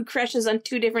have two crushes on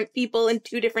two different people in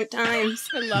two different times.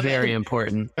 I love Very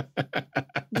important.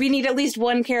 We need at least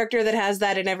one character that has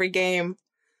that in every game.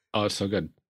 Oh, it's so good.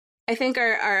 I think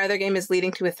our other game is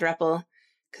leading to a throuple,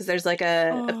 because there's like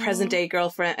a present-day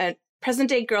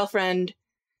girlfriend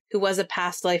who was a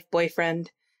past life boyfriend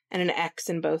and an ex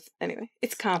in both. Anyway,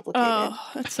 it's complicated.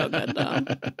 Oh, that's so good, though.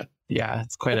 Yeah,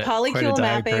 it's quite a polycule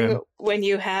mapping when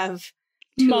you have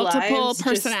two multiple lives,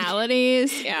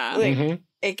 personalities.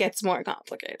 It gets more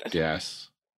complicated. Yes.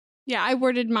 Yeah, I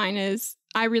worded mine as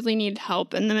I really needed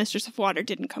help, and the Mistress of Water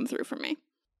didn't come through for me.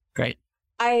 Great.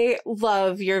 I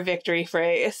love your victory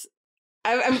phrase.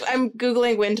 I'm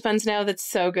Googling wind puns now. That's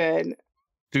so good.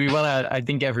 Do we want to, I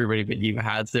think everybody but you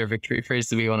has their victory phrase.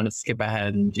 Do we want to skip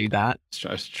ahead and do that?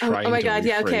 Oh my God.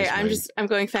 Yeah. Okay. I'm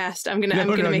going fast. I'm going to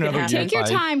make it happen. Take your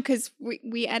time because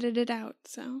we edited it out.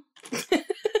 So.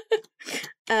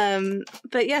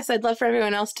 But yes, I'd love for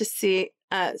everyone else to say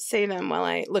them while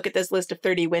I look at this list of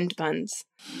 30 wind puns.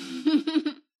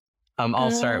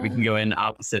 I'll start. We can go in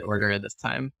opposite order this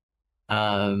time.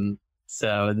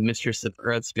 So the Mistress of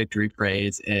Earth's victory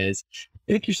phrase is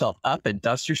pick yourself up and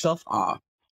dust yourself off.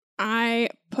 I'm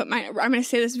going to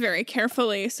say this very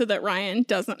carefully so that Ryan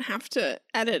doesn't have to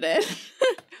edit it.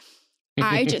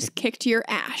 I just kicked your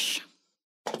ash.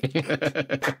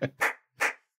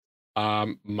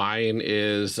 Mine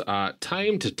is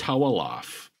time to towel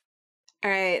off.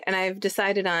 All right. And I've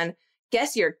decided on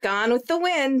guess you're gone with the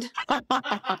wind.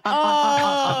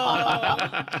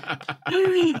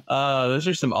 Those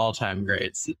are some all-time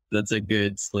greats. That's a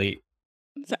good slate.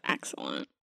 That's excellent.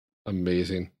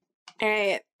 Amazing. All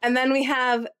right. And then we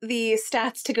have the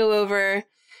stats to go over.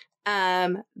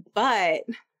 But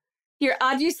you're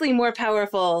obviously more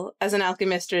powerful as an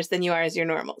alchemistress than you are as your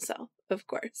normal self, of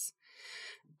course.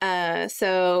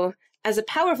 So as a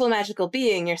powerful magical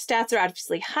being, your stats are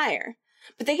obviously higher,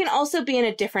 but they can also be in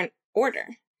a different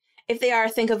order. If they are,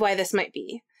 think of why this might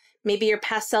be. Maybe your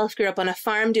past self grew up on a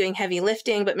farm doing heavy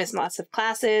lifting, but missed lots of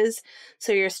classes,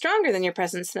 so you're stronger than your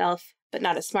present self, but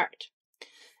not as smart.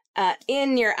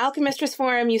 In your alchemistress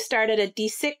form, you start at a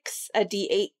D6, a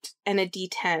D8, and a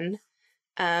D10.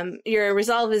 Your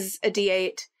resolve is a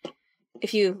D8.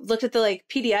 If you looked at the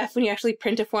PDF, when you actually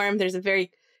print a form, there's a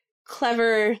very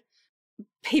clever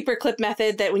paperclip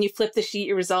method that when you flip the sheet,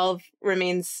 your resolve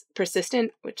remains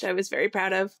persistent, which I was very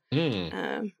proud of.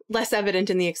 Less evident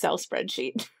in the Excel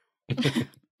spreadsheet.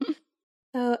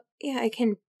 So yeah, I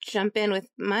can jump in with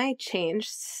my change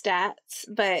stats,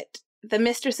 but the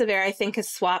Mistress of Air, I think, has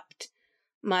swapped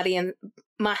mind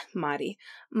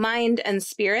and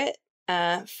spirit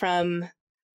from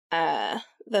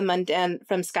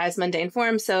from Sky's mundane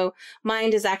form. So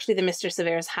mind is actually the Mistress of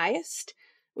Air's highest,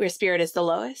 where spirit is the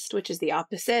lowest, which is the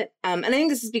opposite. And I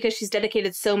think this is because she's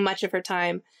dedicated so much of her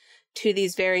time to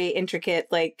these very intricate,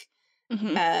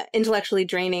 intellectually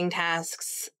draining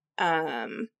tasks,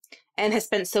 and has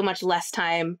spent so much less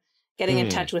time getting in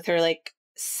touch with her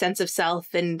sense of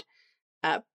self and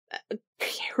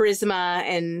charisma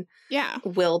and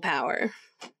willpower.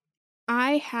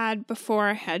 I had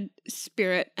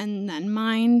spirit and then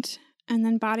mind and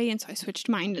then body, and so I switched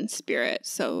mind and spirit.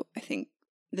 So I think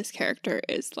this character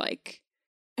is I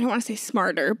don't want to say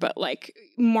smarter, but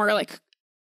more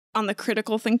on the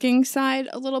critical thinking side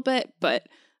a little bit, but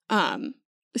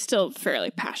still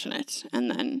fairly passionate.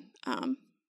 And then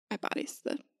my body's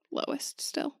the lowest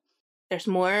still. There's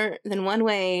more than one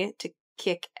way to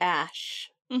kick ash.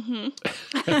 Mm-hmm.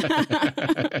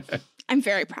 I'm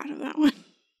very proud of that one.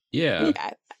 Yeah.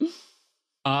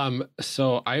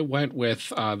 So I went with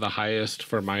the highest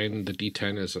for mine. The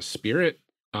D10 is a spirit,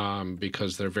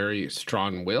 because they're very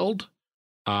strong-willed,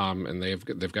 and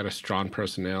they've got a strong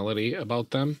personality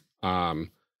about them,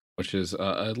 which is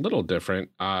a little different.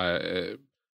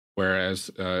 Whereas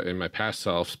in my past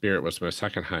self, spirit was my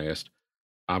second highest,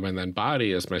 and then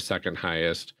body is my second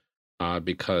highest,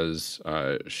 because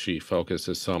she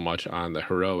focuses so much on the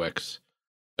heroics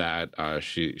that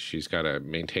she's got to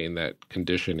maintain that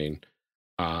conditioning,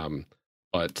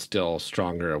 but still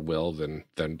stronger of will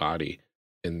than body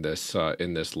in this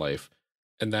life.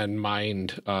 And then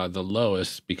mind the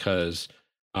lowest, because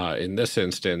in this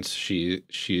instance she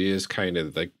is kind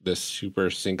of this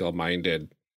super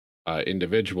single-minded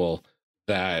individual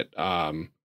that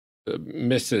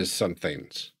misses some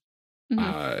things,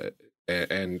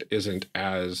 and isn't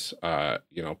as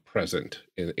present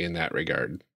in that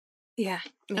regard. Yeah,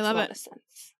 I love it. Of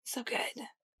sense. So good.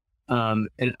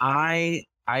 And I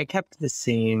kept the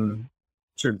same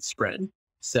sort of spread.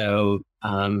 So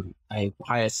I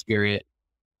highest spirit,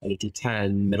 a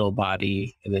D10, middle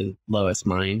body, and then lowest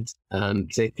mind.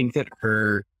 Because I think that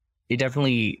it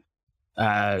definitely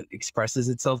expresses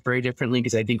itself very differently.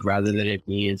 Because I think rather than it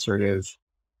being sort of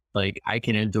I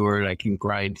can endure it, I can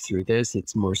grind through this,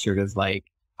 it's more sort of I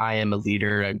am a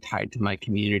leader, I'm tied to my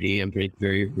community, I'm very,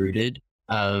 very rooted.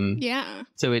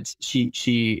 So it's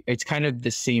it's kind of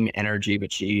the same energy,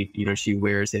 but she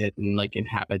wears it and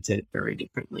inhabits it very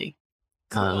differently.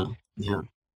 Cool. Yeah,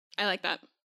 I like that.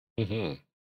 Mm-hmm.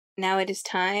 Now it is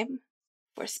time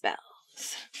for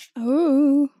spells.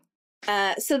 Oh.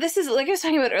 So this is, like I was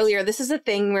talking about earlier, this is a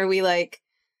thing where we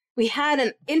had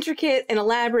an intricate and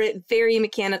elaborate, very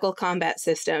mechanical combat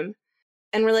system.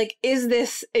 And we're is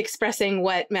this expressing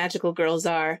what magical girls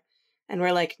are? And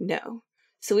we're no.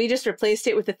 So we just replaced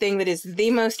it with the thing that is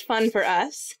the most fun for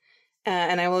us.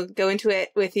 And I will go into it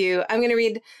with you. I'm going to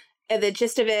read the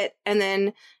gist of it. And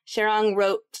then Sharong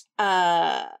wrote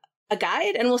a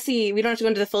guide. And we'll see. We don't have to go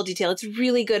into the full detail. It's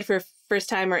really good for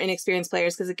first-time or inexperienced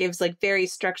players because it gives very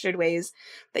structured ways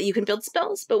that you can build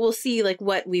spells. But we'll see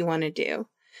what we want to do.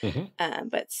 Mm-hmm.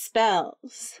 But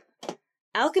spells.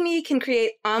 Alchemy can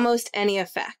create almost any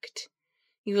effect.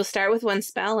 You will start with one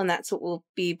spell, and that's what we'll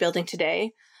be building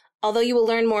today, although you will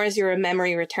learn more as your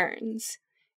memory returns.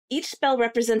 Each spell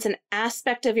represents an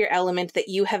aspect of your element that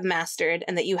you have mastered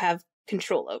and that you have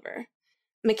control over.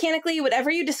 Mechanically, whatever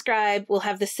you describe will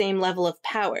have the same level of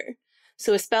power.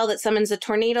 So a spell that summons a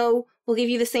tornado will give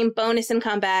you the same bonus in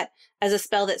combat as a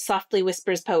spell that softly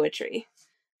whispers poetry.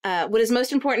 What is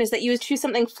most important is that you choose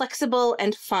something flexible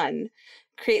and fun.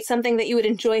 Create something that you would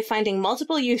enjoy finding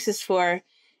multiple uses for,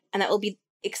 and that will be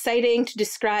exciting to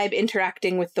describe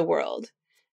interacting with the world.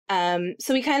 So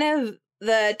we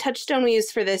the touchstone we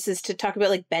use for this is to talk about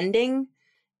like bending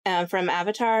from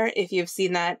Avatar, if you've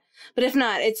seen that. But if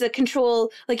not, it's a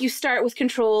control, like you start with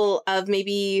control of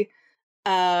maybe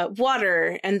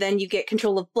water, and then you get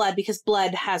control of blood because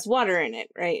blood has water in it,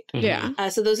 right? Yeah.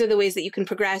 So those are the ways that you can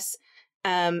progress.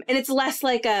 And it's less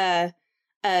like a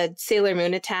Sailor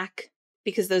Moon attack,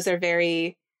 because those are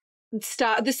very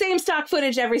the same stock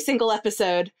footage every single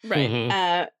episode.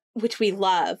 Right. Which we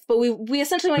love. But we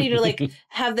essentially want you to like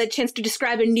have the chance to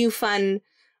describe a new fun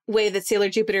way that Sailor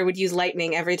Jupiter would use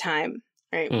lightning every time.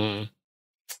 Right.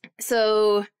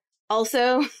 So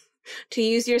also to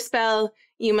use your spell,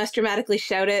 you must dramatically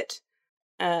shout it.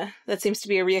 That seems to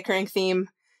be a reoccurring theme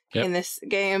in this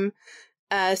game.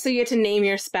 So you get to name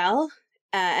your spell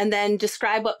and then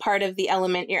describe what part of the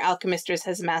element your alchemistress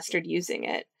has mastered using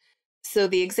it. So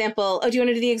the example, do you want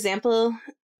to do the example,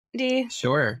 Dee?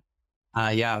 Sure.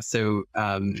 So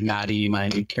Maddie, my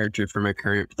character from a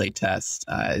current playtest,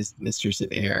 is Mistress of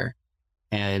Air.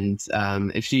 And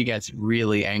if she gets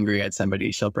really angry at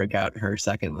somebody, she'll break out her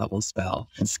 2nd level spell,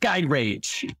 Sky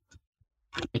Rage.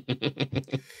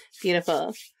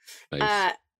 Beautiful.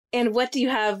 Nice. And what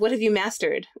have you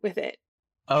mastered with it?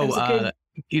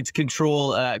 It's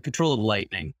control of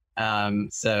lightning.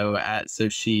 So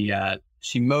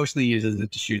she mostly uses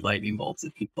it to shoot lightning bolts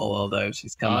at people, although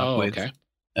she's come up with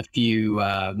a few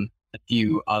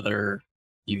other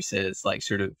uses, like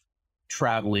sort of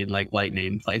traveling like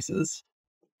lightning places.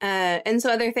 And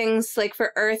so other things, like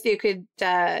for Earth, you could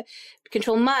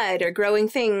control mud or growing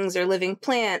things or living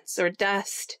plants or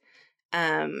dust.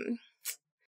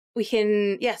 We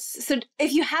can, so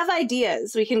if you have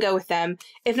ideas, we can go with them.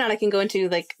 If not, I can go into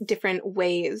like different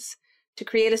ways to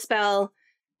create a spell.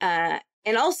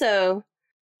 And also,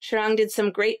 Sharang did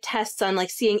some great tests on like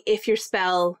seeing if your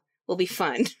spell will be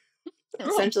fun,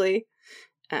 essentially.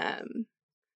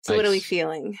 So what are we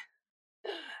feeling?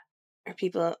 Are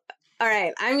people... All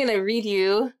right, I'm going to read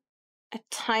you a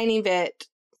tiny bit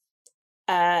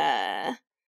of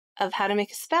how to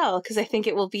make a spell, because I think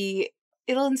it'll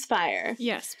inspire.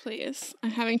 Yes, please.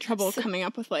 I'm having trouble coming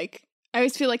up with like, I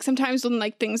always feel like sometimes when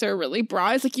like things are really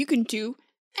broad, it's like you can do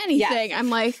anything. Yeah.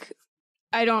 I'm like,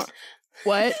 I don't,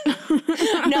 what?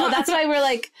 No, that's why we're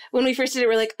like, when we first did it,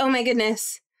 we're like, oh my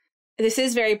goodness, this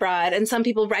is very broad. And some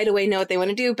people right away know what they want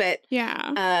to do, but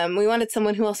we wanted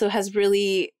someone who also has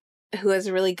who has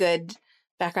a really good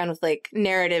background with like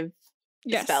narrative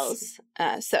spells.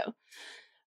 So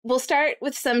we'll start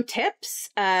with some tips.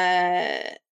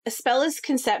 A spell is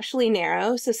conceptually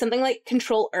narrow. So something like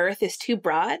Control Earth is too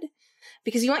broad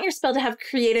because you want your spell to have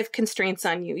creative constraints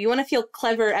on you. You want to feel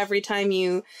clever every time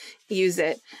you use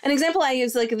it. An example I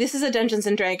use, like this is a Dungeons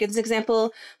and Dragons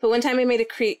example, but one time I made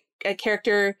a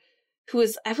character who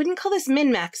was, I wouldn't call this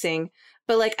min-maxing,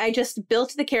 but like I just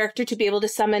built the character to be able to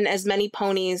summon as many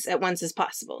ponies at once as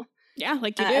possible. Yeah,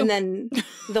 like you do. And then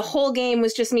the whole game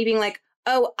was just me being like,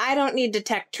 oh, I don't need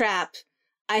Detect Trap.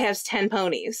 I have 10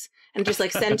 ponies. And just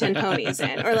like send 10 ponies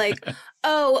in. Or like,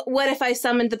 oh, what if I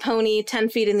summoned the pony 10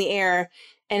 feet in the air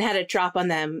and had it drop on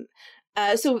them?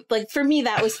 So like for me,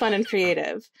 that was fun and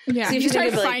creative. Yeah, so you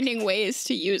start finding ways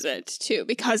to use it too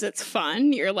because it's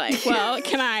fun. You're like, well,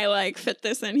 can I like fit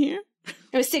this in here?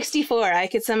 It was 64. I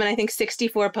could summon, I think,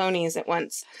 64 ponies at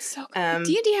once. So good.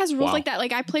 D&D has rules like that.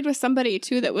 Like I played with somebody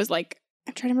too that was like,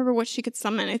 I'm trying to remember what she could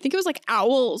summon. I think it was like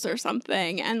owls or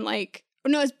something. And like,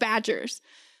 no, it was badgers.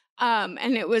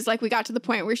 And it was like we got to the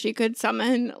point where she could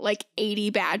summon like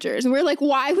 80 badgers. And we were like,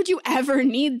 why would you ever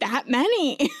need that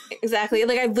many? Exactly.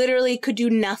 Like I literally could do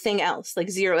nothing else,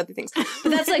 like 0 other things. But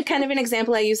that's like kind of an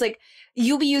example I use. Like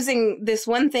you'll be using this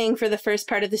one thing for the first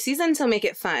part of the season, so make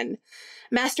it fun.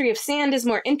 Mastery of Sand is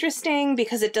more interesting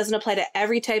because it doesn't apply to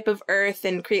every type of earth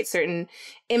and creates certain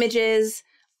images.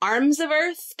 Arms of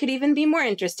Earth could even be more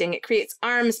interesting. It creates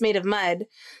arms made of mud,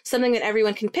 something that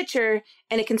everyone can picture,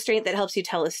 and a constraint that helps you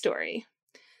tell a story.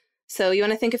 So you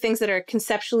want to think of things that are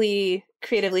conceptually,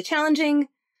 creatively challenging,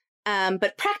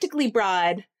 but practically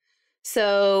broad.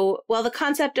 So while the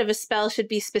concept of a spell should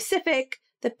be specific,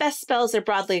 The best spells are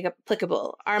broadly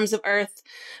applicable. Arms of Earth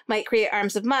might create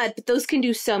Arms of Mud, but those can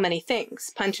do so many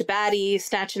things. Punch a baddie,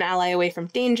 snatch an ally away from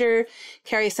danger,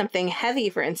 carry something heavy,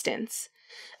 for instance.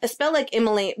 A spell like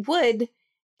Immolate Wood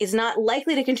is not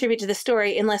likely to contribute to the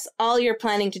story unless all you're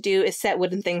planning to do is set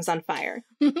wooden things on fire.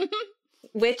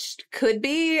 Which could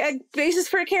be a basis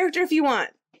for a character if you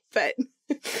want. But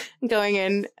going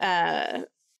in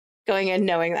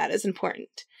knowing that is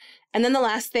important. And then the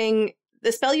last thing,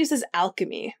 the spell uses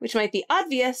alchemy, which might be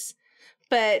obvious,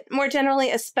 but more generally,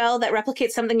 a spell that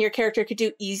replicates something your character could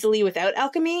do easily without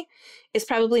alchemy is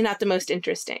probably not the most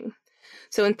interesting.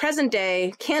 So in present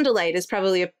day, candlelight is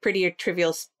probably a pretty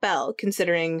trivial spell,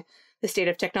 considering the state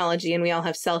of technology, and we all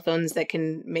have cell phones that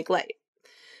can make light.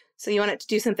 So you want it to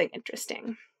do something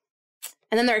interesting.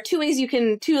 And then there are two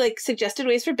suggested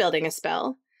ways for building a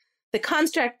spell. The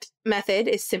construct method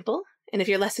is simple, and if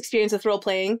you're less experienced with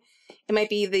role-playing, it might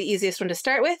be the easiest one to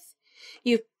start with.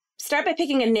 You start by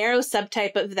picking a narrow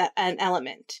subtype of an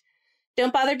element.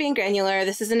 Don't bother being granular.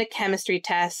 This isn't a chemistry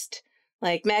test.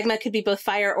 Like, magma could be both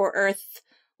fire or earth.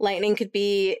 Lightning could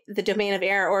be the domain of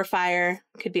air or fire,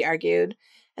 could be argued.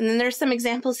 And then there's some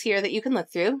examples here that you can look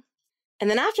through. And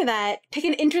then after that, pick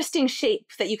an interesting shape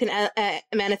that you can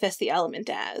manifest the element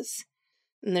as.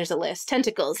 And there's a list.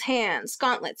 Tentacles, hands,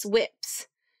 gauntlets, whips.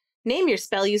 Name your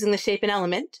spell using the shape and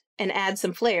element, and add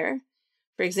some flair.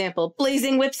 For example,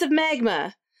 Blazing Whips of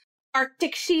Magma,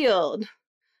 Arctic Shield,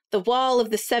 the Wall of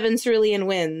the Seven Cerulean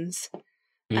Winds.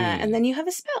 And then you have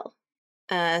a spell.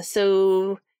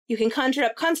 So you can conjure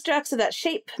up constructs of that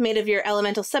shape made of your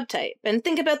elemental subtype, and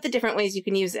think about the different ways you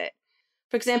can use it.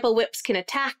 For example, whips can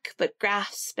attack, but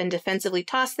grasp and defensively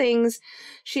toss things.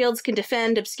 Shields can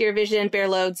defend, obscure vision, bear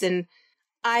loads, and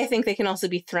I think they can also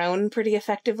be thrown pretty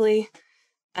effectively.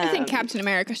 I think Captain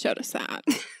America showed us that.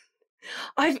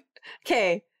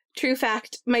 Okay, true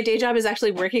fact. My day job is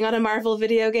actually working on a Marvel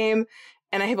video game,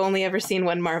 and I have only ever seen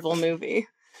one Marvel movie.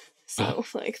 So,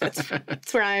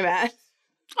 that's where I'm at.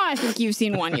 Oh, I think you've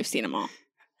seen one. You've seen them all.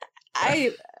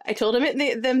 I told them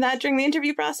that during the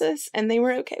interview process, and they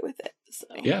were okay with it. So.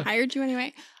 Yeah. Hired you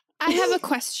anyway. I have a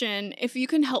question. If you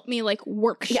can help me,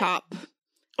 workshop. Yeah.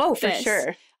 Oh, for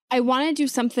sure. I want to do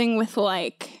something with,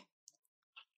 I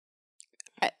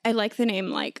like the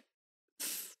name,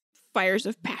 Fires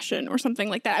of Passion or something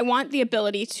like that. I want the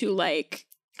ability to,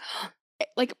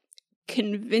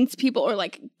 convince people or,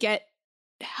 get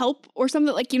help or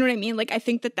something. You know what I mean? I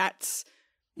think that's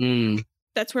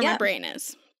where my brain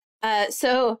is.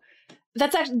 So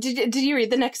that's actually, did you read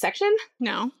the next section?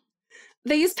 No.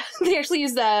 They actually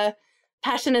use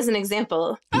passion as an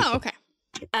example. Oh, okay.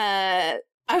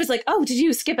 I was like, oh, did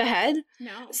you skip ahead?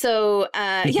 No. So,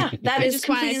 that I is just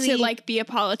completely... wanted to, be a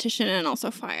politician and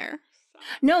also fire.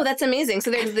 No, that's amazing.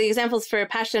 So there's the examples for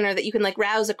passion are that you can,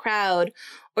 rouse a crowd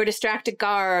or distract a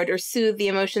guard or soothe the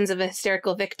emotions of a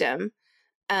hysterical victim.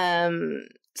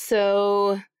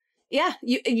 So, yeah,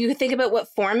 you could think about what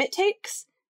form it takes,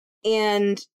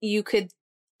 and you could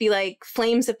be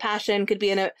flames of passion could be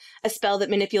a spell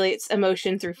that manipulates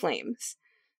emotion through flames.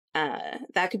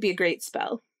 That could be a great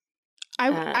spell.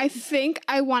 I think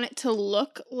I want it to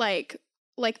look like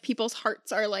people's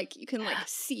hearts are you can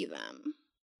see them.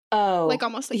 Oh,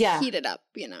 almost heated up,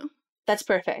 That's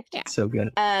perfect. Yeah. So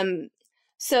good.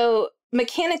 So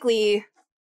mechanically,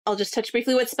 I'll just touch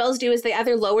briefly. What spells do is they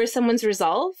either lower someone's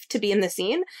resolve to be in the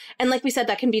scene, and like we said,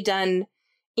 that can be done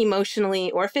emotionally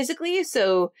or physically.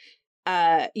 So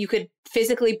you could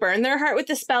physically burn their heart with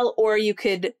the spell, or you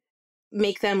could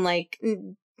make them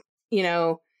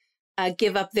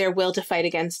give up their will to fight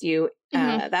against you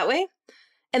that way.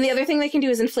 And the other thing they can do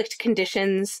is inflict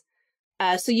conditions.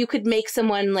 So you could make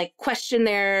someone question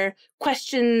their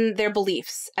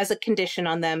beliefs as a condition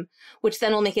on them, which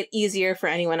then will make it easier for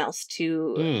anyone else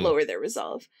to lower their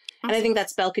resolve. Awesome. And I think that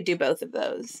spell could do both of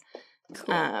those.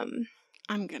 Cool.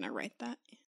 I'm gonna write that.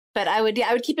 But I would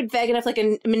keep it vague enough,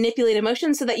 and manipulate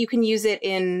emotions so that you can use it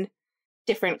in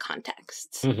different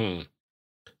contexts. Mm-hmm.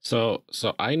 So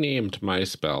I named my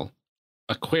spell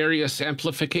Aquarius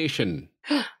Amplification.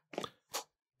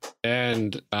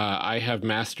 And I have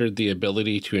mastered the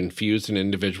ability to infuse an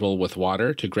individual with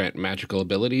water to grant magical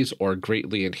abilities or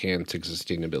greatly enhance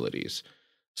existing abilities.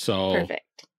 So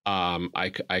perfect.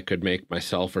 I could make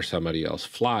myself or somebody else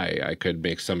fly. I could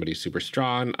make somebody super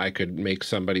strong. I could make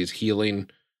somebody's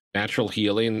natural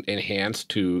healing enhanced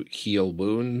to heal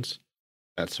wounds,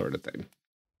 that sort of thing.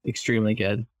 Extremely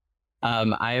good.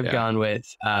 I have gone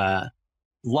with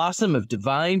Blossom of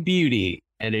Divine Beauty,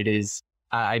 and it is,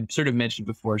 I sort of mentioned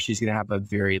before, she's going to have a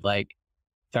very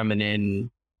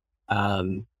feminine,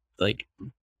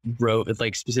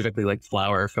 like specifically like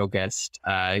flower focused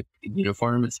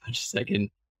uniform as much as I can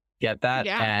get that.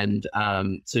 Yeah. And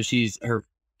so she's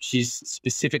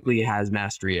specifically has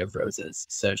mastery of roses,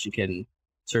 so she can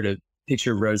sort of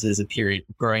picture roses appearing,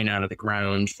 growing out of the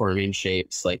ground, forming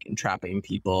shapes, like entrapping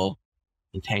people,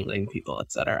 entangling people,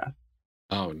 etc.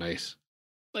 Oh, nice.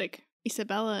 Like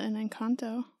Isabella in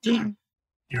Encanto.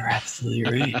 You're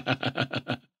absolutely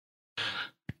right.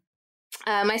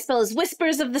 My spell is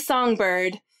Whispers of the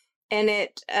Songbird, and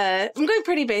it, I'm going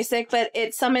pretty basic, but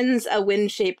it summons a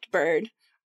wind-shaped bird,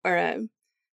 or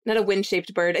not a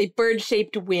wind-shaped bird, a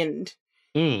bird-shaped wind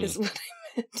is what I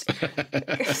meant.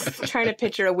 I was trying to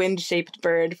picture a wind-shaped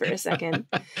bird for a second.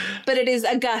 But it is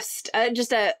a gust,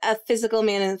 just a physical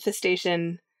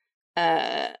manifestation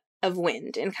of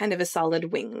wind in kind of a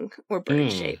solid wing or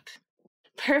bird shape.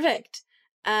 Perfect.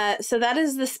 So that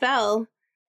is the spell.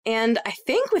 And I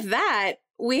think with that,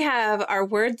 we have our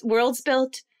worlds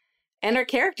built and our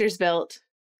characters built.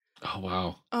 Oh,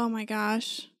 wow. Oh my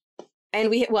gosh.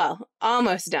 And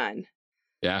almost done.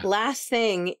 Yeah. Last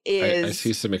thing is... I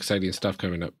see some exciting stuff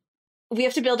coming up. We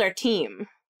have to build our team.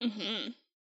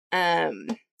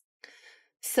 Mm-hmm.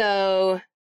 So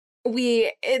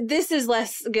this is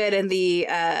less good in the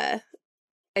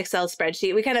Excel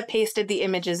spreadsheet. We kind of pasted the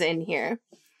images in here.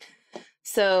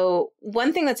 So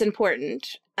one thing that's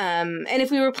important, and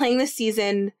if we were playing this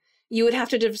season, you would have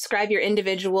to describe your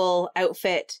individual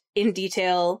outfit in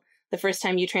detail the first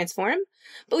time you transform.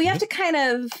 But we have to kind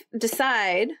of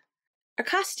decide a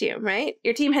costume, right?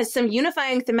 Your team has some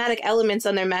unifying thematic elements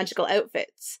on their magical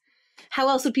outfits. How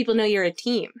else would people know you're a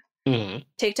team?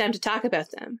 Take time to talk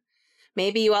about them.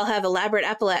 Maybe you all have elaborate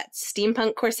epaulets,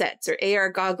 steampunk corsets, or AR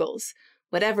goggles.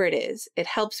 Whatever it is, it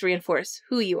helps reinforce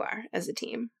who you are as a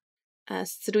team.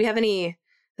 So do we have any?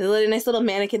 There's a nice little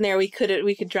mannequin there. We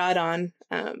could draw it on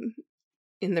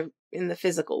in the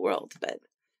physical world, but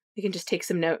we can just take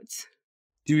some notes.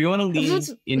 Do we want to lean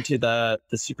into the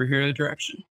superhero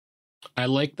direction? I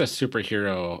like the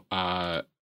superhero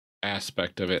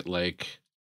aspect of it, like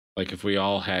if we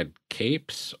all had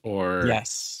capes or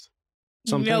yes,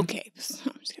 something. No capes.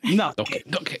 I'm just kidding. No, Okay,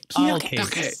 no capes. all No capes.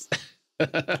 capes.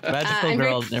 Magical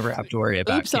girls never have to worry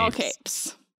about Oops, all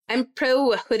capes. I'm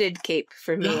pro hooded cape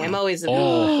for me. I'm always a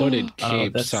hooded Oh,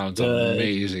 cape that's sounds good.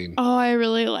 amazing. Oh, I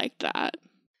really like that.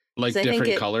 Like 'Cause I think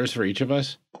different colors for each of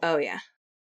us. Oh yeah.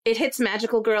 It hits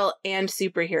magical girl and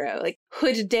superhero. Like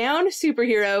hood down,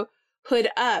 superhero, hood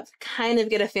up. Kind of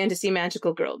get a fantasy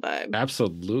magical girl vibe.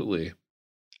 Absolutely.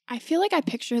 I feel like I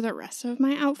picture the rest of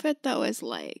my outfit though as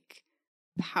like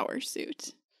power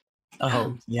suit.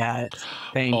 Oh yeah,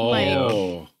 thank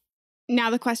Oh, you. Now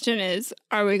the question is,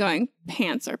 are we going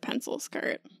pants or pencil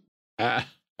skirt?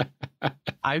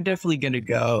 I'm definitely gonna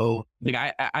go. Like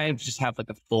I just have like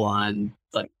a full on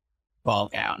like ball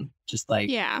gown, just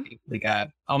like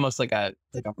almost like a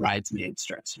bridesmaid's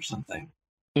dress or something.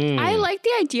 I like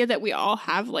the idea that we all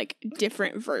have like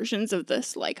different versions of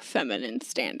this like feminine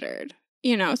standard.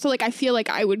 You know, so like I feel like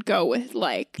I would go with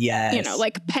like, you know,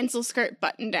 like pencil skirt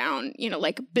button down, you know,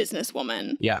 like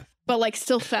businesswoman. Yeah. But like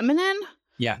still feminine.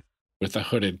 Yeah. With a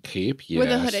hooded cape, yes.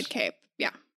 With a hooded cape,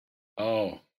 yeah.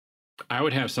 Oh, I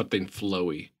would have something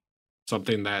flowy,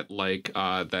 something that like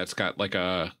that's got like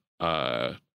a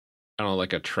I don't know,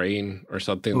 like a train or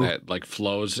something that like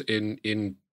flows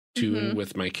in tune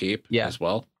with my cape as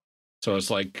well. So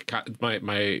it's like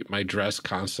my dress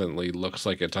constantly looks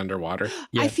like it's underwater.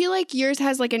 I feel like yours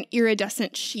has like an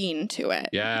iridescent sheen to it.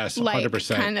 Yes, 100%.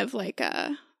 Like kind of like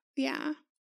a yeah.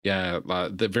 Yeah,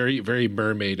 the very, very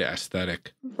mermaid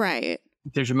aesthetic. Right.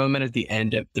 There's a moment at the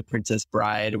end of The Princess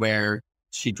Bride where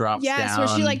she drops down. Yes, where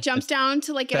she like jumps down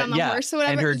to like get on the horse or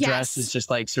whatever. And her dress is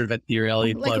just like sort of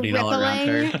ethereally floating all around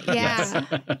her. Yeah.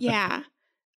 Yeah.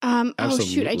 Oh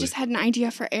shoot, I just had an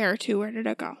idea for air too. Where did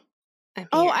it go?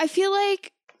 I feel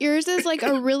like yours is like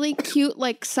a really cute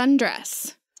like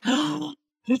sundress.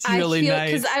 It's really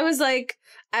nice. Because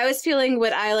I was feeling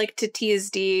what I like to tease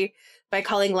D by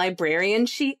calling librarian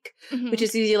chic, which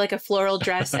is usually like a floral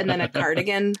dress and then a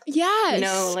cardigan. Yes. You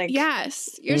know, like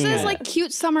yes. Yours is like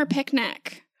cute summer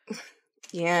picnic.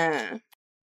 Yeah.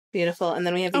 Beautiful. And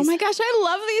then we have these. Oh my gosh, I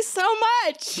love these so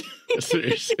much.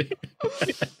 Seriously.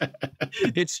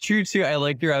 It's true too. I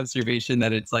like your observation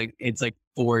that it's like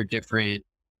four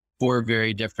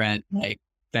very different like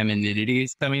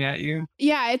femininities coming at you.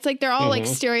 Yeah, it's like they're all like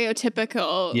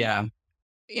stereotypical. Yeah.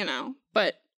 You know,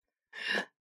 but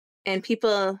and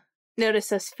people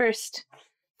notice us first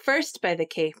by the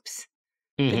capes.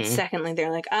 But secondly,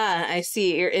 they're like, I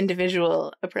see your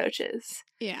individual approaches.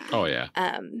 Yeah. Oh yeah.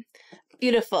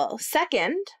 Beautiful.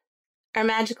 Second, our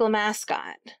magical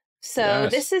mascot. So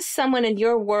this is someone in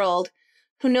your world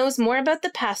who knows more about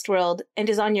the past world and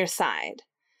is on your side.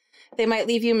 They might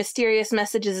leave you mysterious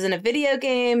messages in a video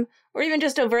game, or even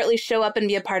just overtly show up and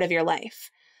be a part of your life.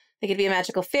 They could be a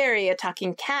magical fairy, a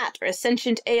talking cat, or a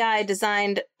sentient AI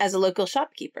designed as a local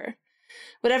shopkeeper.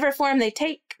 Whatever form they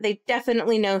take, they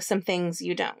definitely know some things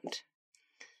you don't.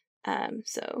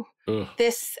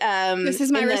 This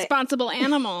is my responsible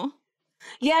animal.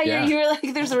 Yeah, you're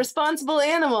like, there's a responsible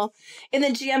animal. In the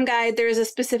GM guide, there is a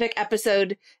specific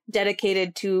episode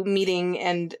dedicated to meeting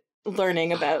and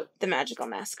learning about the magical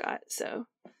mascot. So,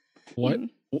 what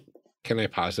can I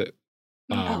pause it?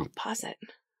 Pause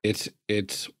it.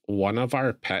 It's one of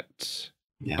our pets.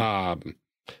 Yeah.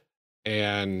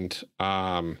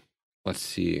 Let's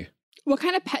see. What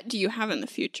kind of pet do you have in the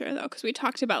future, though? Because we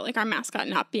talked about like our mascot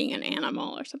not being an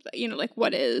animal or something. You know, like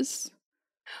what is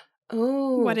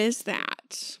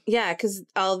that? Yeah, because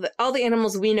all the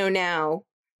animals we know now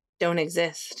don't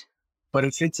exist. What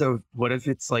if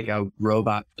it's like a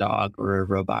robot dog or a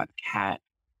robot cat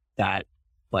that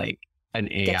like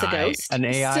an AI gets a ghost? An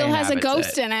AI still has a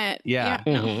ghost in it. Yeah.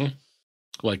 Mm-hmm.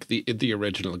 Like the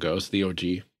original ghost, the OG.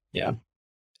 Yeah.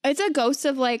 It's a ghost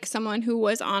of like someone who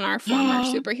was on our former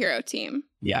superhero team.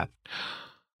 Yeah.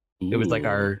 It was like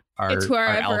our it's whoever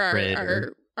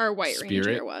Alfred our White Spirit.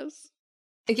 Ranger was.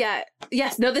 Yeah.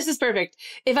 Yes. No, this is perfect.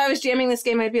 If I was jamming this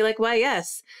game, I'd be like, why,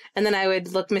 yes. And then I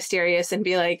would look mysterious and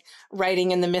be like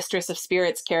writing in the Mistress of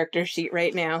Spirits character sheet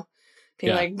right now.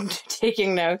 Like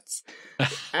taking notes.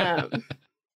 Yes,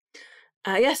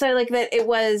 I like that it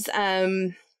was,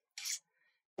 and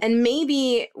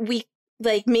maybe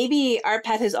maybe our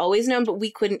pet has always known, but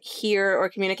we couldn't hear or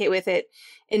communicate with it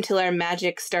until our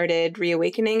magic started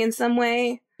reawakening in some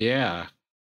way. Yeah.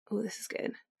 Oh, this is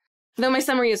good. Though my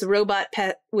summary is robot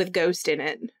pet with ghost in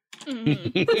it. I'm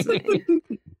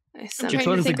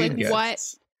trying to think like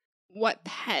what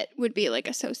pet would be like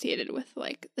associated with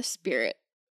like the spirit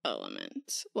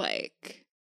element, like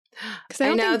because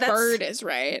I don't think bird is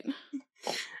right.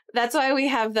 That's why we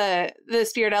have the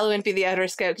spirit element be the outer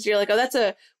scope, because you're like, oh, that's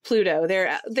a Pluto.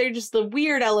 They're just the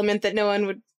weird element that no one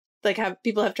would like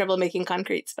people have trouble making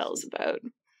concrete spells about.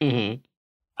 Mm-hmm.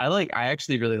 I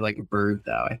actually really like a bird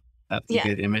though. That's a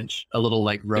good image. A little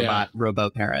like robo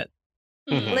parrot.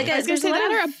 Mm-hmm. Like I was gonna say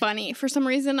that or a bunny. For some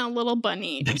reason, a little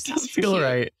bunny. It does feel cute.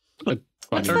 Right.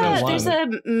 There's a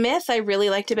myth I really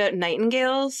liked about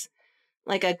nightingales,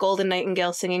 like a golden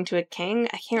nightingale singing to a king.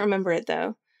 I can't remember it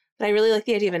though, but I really like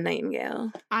the idea of a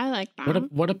nightingale. I like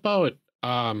that. What about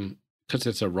because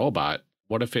it's a robot?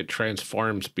 What if it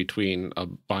transforms between a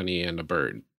bunny and a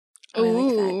bird? Oh, I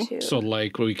like that too. So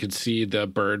like we could see the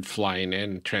bird flying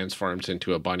in transforms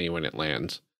into a bunny when it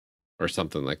lands, or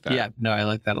something like that. Yeah, no, I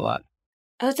like that a lot.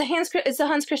 Oh, it's a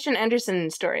Hans Christian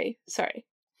Andersen story. Sorry,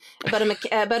 about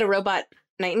a robot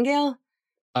nightingale.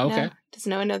 Oh, okay. No? Does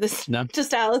no one know this? No.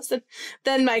 Just Allison.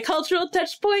 Then my cultural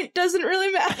touch point doesn't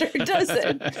really matter, does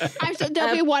it?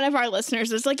 There'll be one of our listeners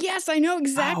that's like, yes, I know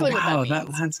exactly what that means. That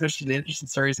Hans Christian Andersen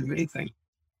story is amazing.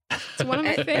 It's one of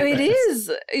my favorites. It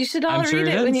is. You should all read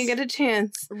it when you get a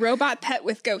chance. Robot pet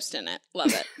with ghost in it.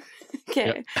 Love it.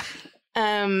 Okay.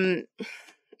 Yep.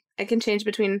 I can change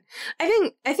between.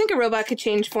 I think a robot could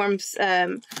change forms.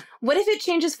 What if it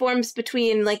changes forms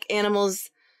between like animals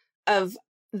of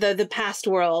the past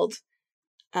world?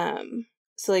 So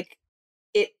like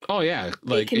it. Oh yeah,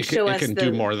 like it can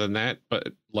do more than that. But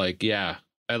like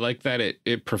I like that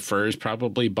it prefers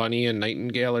probably bunny and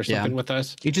nightingale or something with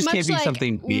us. It just can't be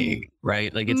something big,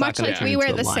 right? Like it's much not like we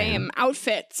wear the same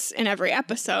outfits in every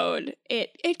episode.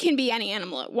 It can be any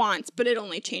animal it wants, but it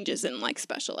only changes in like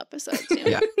special episodes. You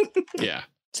know? Yeah.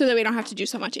 So that we don't have to do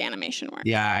so much animation work.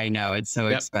 Yeah, I know it's so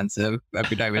expensive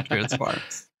every time it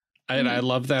transforms. And I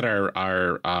love that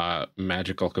our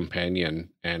magical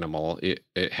companion animal it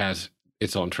has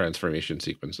its own transformation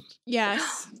sequences.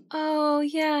 Yes. Oh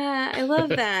yeah, I love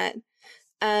that.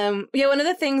 One of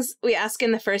the things we ask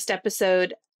in the first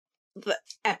episode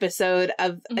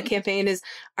of a campaign is,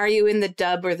 are you in the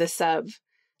dub or the sub?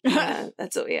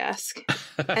 That's what we ask.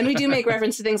 And we do make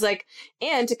reference to things like,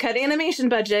 and to cut animation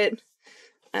budget,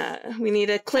 we need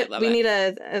a clip. We need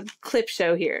a clip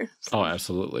show here. So. Oh,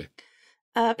 absolutely.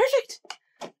 Perfect.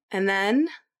 And then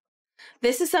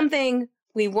this is something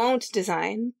we won't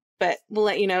design, but we'll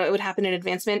let you know it would happen in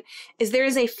advancement, is there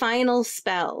is a final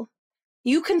spell.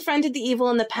 You confronted the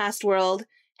evil in the past world.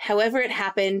 However it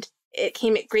happened, it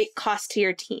came at great cost to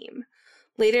your team.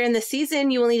 Later in the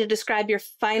season, you will need to describe your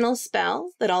final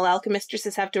spell that all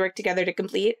alchemistresses have to work together to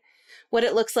complete, what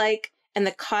it looks like, and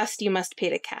the cost you must pay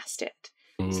to cast it.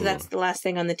 So that's the last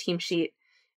thing on the team sheet,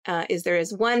 is there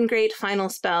is one great final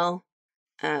spell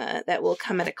that will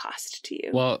come at a cost to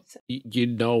you. Well, you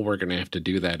know we're going to have to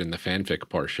do that in the fanfic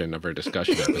portion of our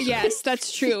discussion episode. Yes,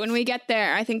 that's true. When we get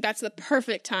there, I think that's the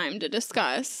perfect time to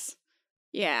discuss,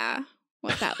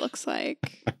 what that looks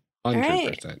like.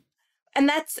 100%. Right. And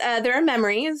that's, there are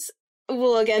memories.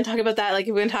 We'll again talk about that, like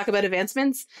we're going to talk about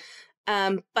advancements.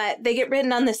 But they get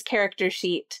written on this character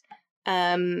sheet.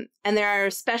 And there are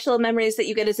special memories that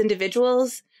you get as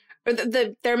individuals. Or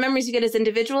there are memories you get as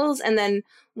individuals, and then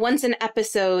once an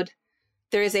episode,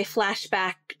 there is a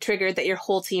flashback triggered that your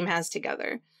whole team has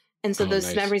together. And so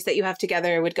those memories that you have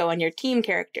together would go on your team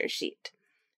character sheet.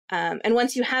 And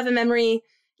once you have a memory,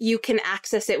 you can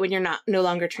access it when you're no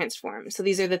longer transformed. So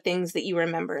these are the things that you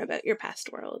remember about your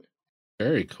past world.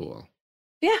 Very cool.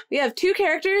 Yeah, we have 2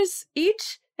 characters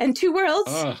each and 2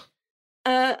 worlds.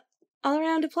 All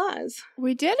around applause.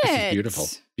 We did it. Beautiful.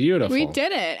 Beautiful. We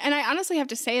did it. And I honestly have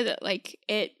to say that, like,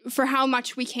 for how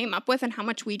much we came up with and how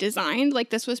much we designed,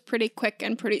 like, this was pretty quick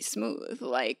and pretty smooth.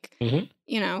 Like,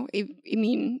 you know, I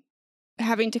mean,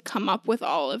 having to come up with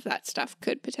all of that stuff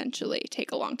could potentially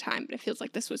take a long time, but it feels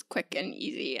like this was quick and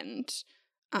easy, and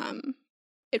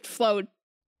it flowed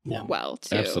well,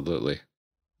 too. Absolutely.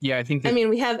 Yeah, I think I mean,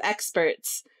 we have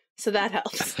experts. So that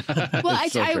helps. Well,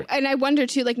 I wonder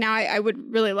too, like now I would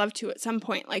really love to at some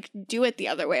point, like do it the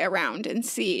other way around and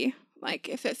see like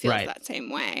if it feels that same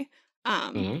way.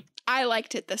 I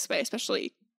liked it this way,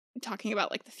 especially talking about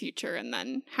like the future and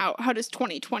then how does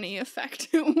 2020 affect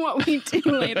what we do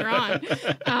later on.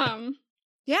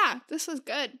 Yeah, this was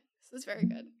good. This was very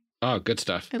good. Oh, good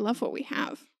stuff. I love what we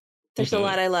have. There's a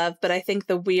lot I love, but I think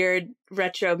the weird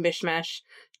retro mishmash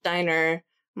diner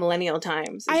millennial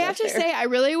times. I have to say, I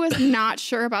really was not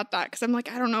sure about that because I'm like,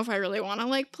 I don't know if I really want to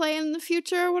like play in the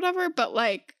future or whatever, but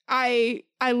like I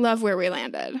love where we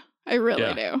landed. I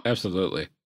really do. Absolutely.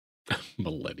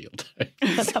 Millennial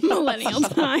times. Millennial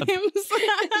times.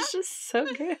 It's just so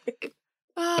good.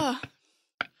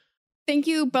 Thank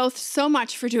you both so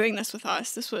much for doing this with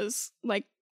us. This was like,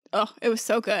 it was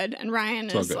so good. And Ryan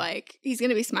is like, he's going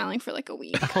to be smiling for like a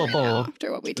week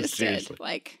after what we just did.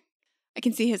 Like, I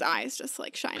can see his eyes just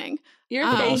like shining. Your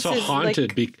face also is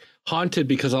haunted, like... haunted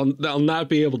because I'll not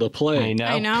be able to play.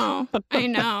 I know.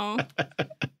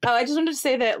 I just wanted to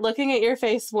say that looking at your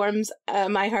face warms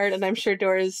my heart, and I'm sure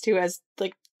Dora's too, as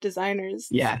like designers.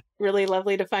 Yeah, really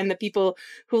lovely to find the people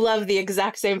who love the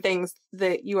exact same things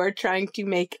that you are trying to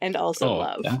make and also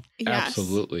love. Yeah. Yes.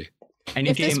 Absolutely.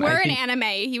 If this were an anime,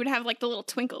 he would have like the little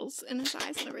twinkles in his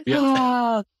eyes and everything.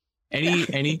 Yeah.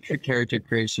 Any character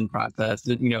creation process,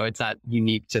 you know, it's not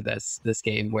unique to this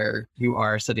game where you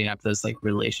are setting up those like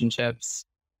relationships.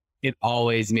 It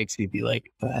always makes me be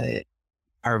like, but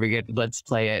are we good? Let's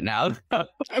play it now.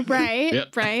 Right.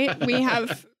 We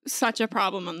have such a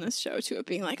problem on this show too of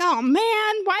being like, oh man,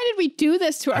 why did we do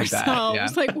this to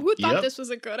ourselves? Like, who thought this was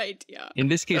a good idea? In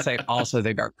this case, I also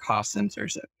think our costumes are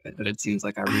so good, but it seems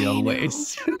like a real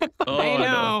waste.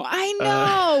 I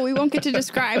know. We won't get to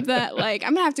describe that. Like,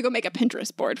 I'm gonna have to go make a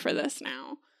Pinterest board for this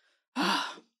now.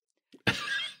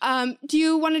 Do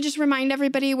you want to just remind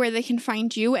everybody where they can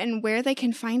find you and where they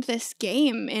can find this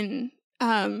game in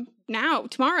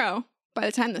tomorrow, by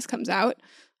the time this comes out?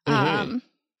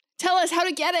 Tell us how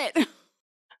to get it.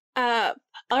 All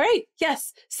right.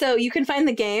 Yes. So you can find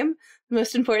the game, the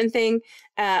most important thing,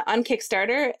 on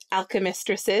Kickstarter,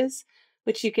 Alchemistresses,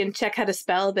 which you can check how to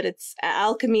spell, but it's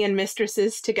alchemy and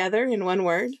mistresses together in one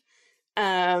word.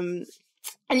 And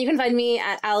you can find me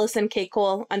at Allison K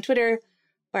Cole on Twitter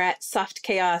or at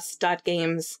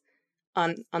softchaos.games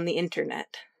on the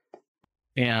internet.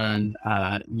 And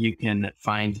you can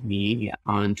find me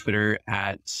on Twitter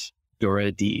at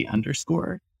Dora Dee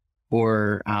 _,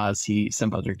 or see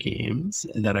some other games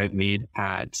that I've made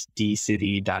at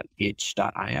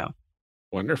dcity.h.io.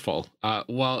 Wonderful.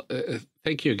 Well,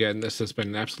 thank you again. This has been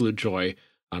an absolute joy,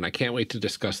 and I can't wait to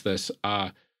discuss this.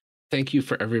 Thank you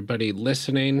for everybody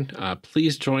listening.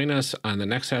 Please join us on the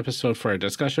next episode for our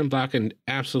discussion block, and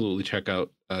absolutely check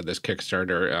out this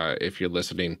Kickstarter if you're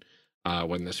listening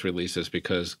when this releases,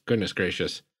 because goodness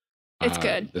gracious, it's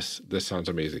good. This sounds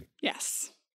amazing.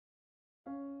 Yes.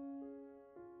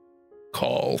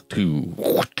 Call to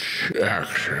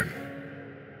action.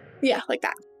 Yeah, like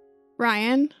that.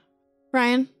 Ryan.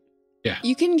 Yeah.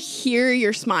 You can hear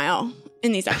your smile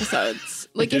in these episodes.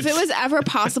 Like, if it was ever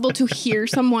possible to hear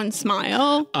someone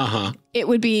smile, it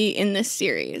would be in this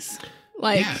series.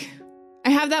 Like, I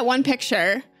have that one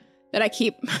picture that I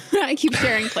keep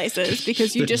sharing places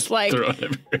because you just like,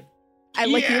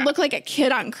 you look like a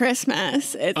kid on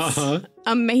Christmas. It's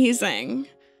amazing.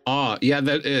 Oh, yeah,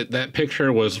 that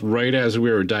picture was right as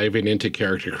we were diving into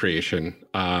character creation.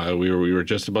 We were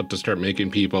just about to start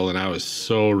making people, and I was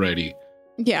so ready.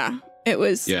 Yeah, it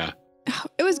was. Yeah.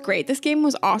 It was great. This game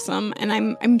was awesome, and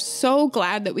I'm so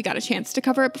glad that we got a chance to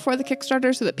cover it before the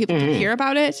Kickstarter so that people could hear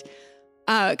about it.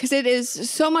 Because it is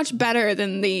so much better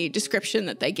than the description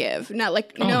that they give. Not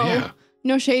like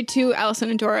no shade to Allison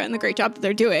and Dora and the great job that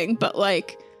they're doing, but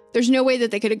like there's no way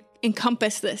that they could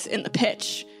encompass this in the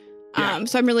pitch. Yeah.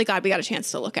 So I'm really glad we got a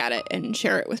chance to look at it and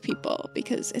share it with people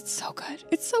because it's so good.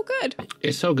 It's so good.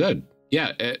 It's so good.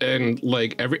 Yeah, and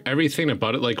like everything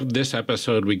about it, like this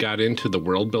episode, we got into the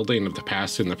world building of the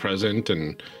past and the present,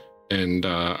 and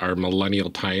our millennial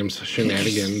times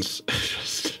shenanigans.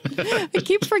 I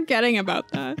keep forgetting about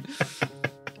that.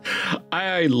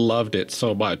 I loved it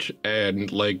so much, and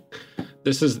like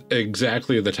this is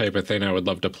exactly the type of thing I would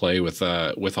love to play with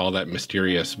all that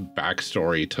mysterious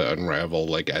backstory to unravel,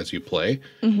 like as you play,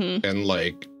 and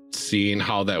like seeing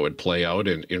how that would play out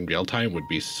in real time would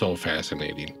be so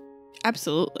fascinating.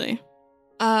 Absolutely.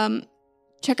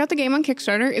 Check out the game on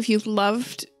Kickstarter if you've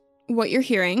loved what you're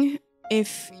hearing.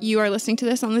 If you are listening to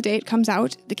this on the day it comes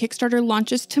out, the Kickstarter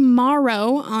launches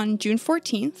tomorrow on June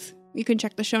 14th. You can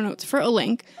check the show notes for a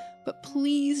link, but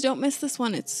please don't miss this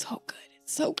one. It's so good.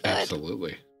 It's so good.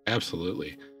 Absolutely.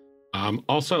 Absolutely.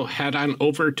 Also, head on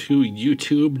over to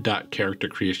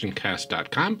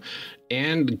youtube.charactercreationcast.com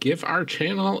and give our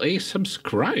channel a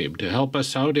subscribe to help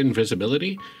us out in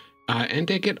visibility. And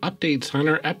to get updates on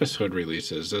our episode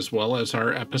releases, as well as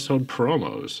our episode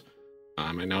promos.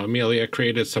 I know Amelia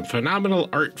created some phenomenal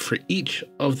art for each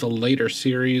of the later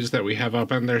series that we have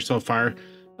up on there so far.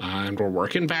 And we're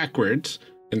working backwards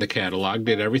in the catalog,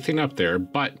 did everything up there,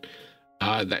 but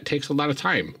that takes a lot of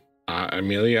time.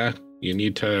 Amelia, you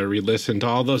need to re-listen to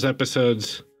all those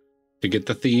episodes to get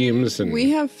the themes. And we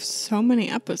have so many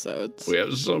episodes. We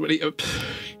have so many.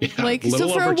 Yeah, like, so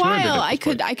for a while, I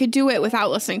could do it without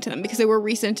listening to them because they were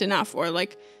recent enough, or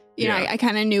like, you know, I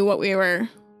kind of knew what we were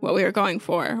going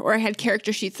for, or I had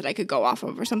character sheets that I could go off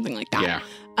of or something like that. Yeah.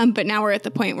 But now we're at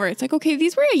the point where it's like, okay,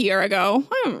 these were a year ago.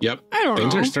 I don't know.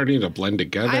 Things are starting to blend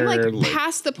together. I'm like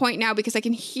past the point now because I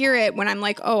can hear it when I'm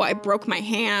like, oh, I broke my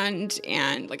hand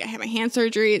and like I had my hand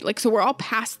surgery. Like, so we're all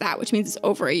past that, which means it's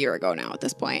over a year ago now at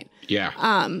this point. Yeah.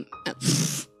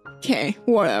 Okay,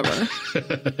 whatever.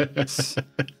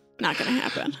 Not gonna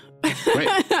happen. Right.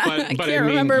 I can't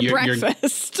remember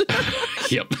breakfast.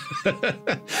 Yep.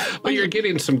 But you're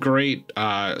getting some great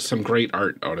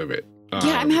art out of it.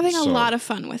 Yeah, I'm having a lot of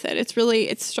fun with it. It's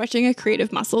stretching a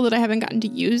creative muscle that I haven't gotten to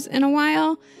use in a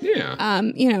while. Yeah.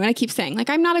 You know, and I keep saying, like,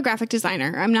 I'm not a graphic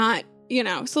designer. I'm not, you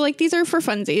know, so like these are for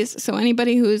funsies. So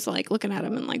anybody who's like looking at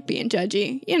them and like being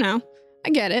judgy, you know,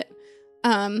 I get it.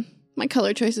 My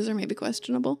color choices are maybe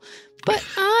questionable, but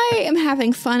I am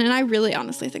having fun, and I really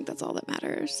honestly think that's all that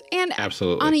matters. And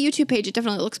absolutely, on a YouTube page, it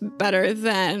definitely looks better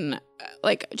than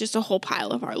like just a whole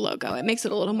pile of our logo. It makes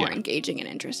it a little more engaging and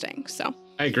interesting. So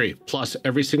I agree. Plus,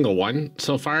 every single one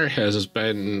so far has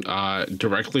been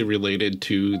directly related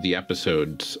to the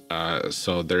episodes.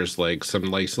 So there's like some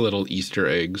nice little Easter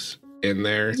eggs in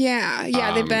there.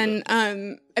 Yeah, they've been.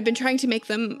 I've been trying to make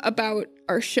them about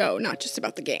our show, not just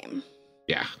about the game.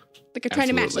 Yeah. Like I'm trying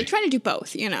to match, like trying to do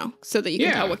both, you know, so that you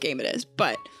can tell what game it is.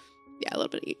 But yeah, a little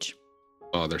bit of each.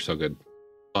 Oh, they're so good.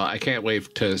 I can't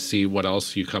wait to see what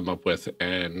else you come up with,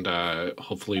 and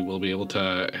hopefully we'll be able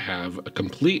to have a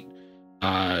complete,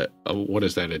 what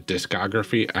is that, a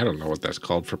discography? I don't know what that's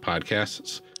called for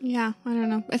podcasts. Yeah, I don't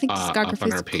know. I think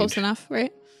discography is close enough,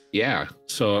 right? Yeah,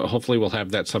 so hopefully we'll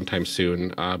have that sometime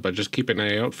soon. But just keep an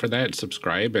eye out for that.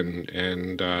 Subscribe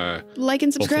and like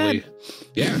and subscribe.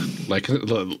 Yeah, like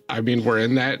I mean, we're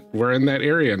in that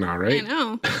area now, right?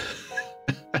 I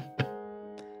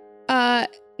know.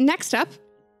 Next up,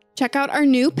 check out our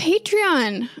new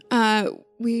Patreon.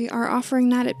 We are offering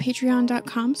that at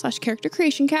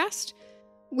patreon.com/charactercreationcast.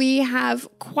 We have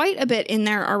quite a bit in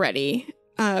there already.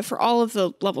 For all of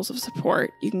the levels of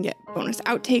support, you can get bonus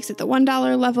outtakes at the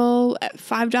 $1 level. At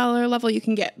 $5 level, you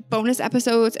can get bonus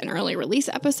episodes and early release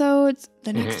episodes.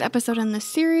 The next episode in this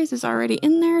series is already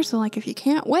in there. So, like, if you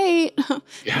can't wait,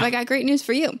 I got great news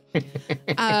for you.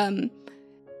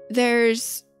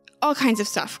 There's all kinds of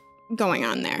stuff going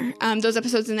on there. Those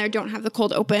episodes in there don't have the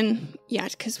cold open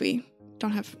yet because we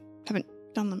haven't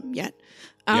done them yet.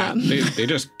 They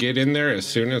just get in there as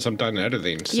soon as I'm done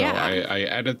editing. So I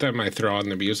edit them, I throw on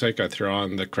the music, I throw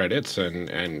on the credits, and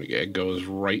it goes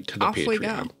right to the Off Patreon. We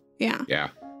go. Yeah. Yeah.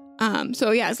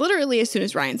 So yeah, it's literally as soon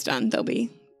as Ryan's done, they'll be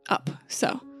up.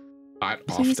 So Hot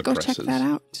off please the go presses. check that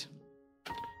out.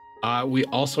 We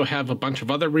also have a bunch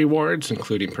of other rewards,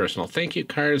 including personal thank you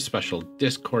cards, special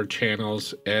Discord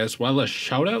channels, as well as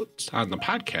shout outs on the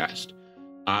podcast.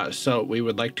 So we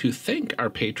would like to thank our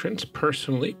patrons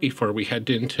personally before we head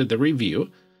into the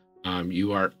review.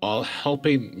 You are all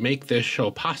helping make this show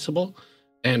possible,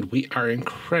 and we are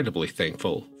incredibly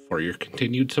thankful for your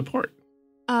continued support.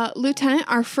 Lieutenant,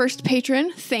 our first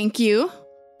patron, thank you.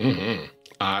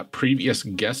 Previous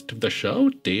guest of the show,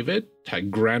 David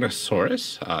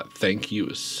Tigranosaurus, thank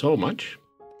you so much.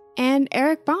 And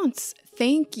Eric Bounce,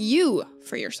 thank you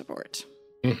for your support.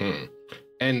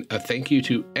 And a thank you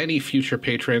to any future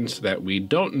patrons that we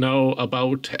don't know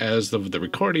about as of the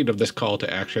recording of this call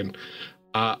to action.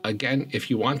 Again, if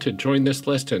you want to join this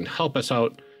list and help us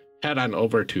out, head on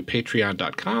over to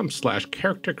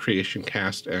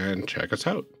patreon.com/charactercreationcast and check us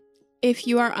out. If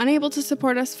you are unable to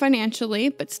support us financially,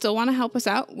 but still want to help us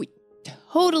out, we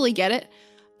totally get it.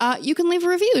 You can leave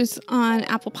reviews on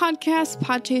Apple Podcasts,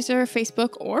 Podchaser,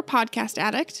 Facebook, or Podcast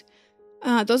Addict.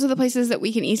 Those are the places that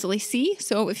we can easily see.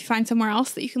 So if you find somewhere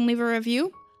else that you can leave a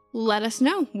review, let us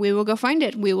know. We will go find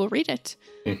it. We will read it.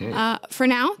 For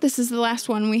now, this is the last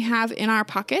one we have in our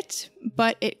pocket,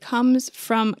 but it comes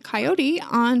from Coyote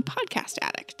on Podcast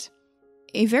Addict.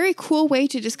 A very cool way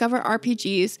to discover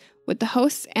RPGs with the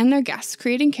hosts and their guests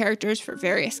creating characters for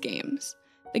various games.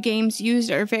 The games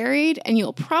used are varied, and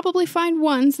you'll probably find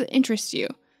ones that interest you.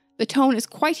 The tone is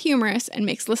quite humorous and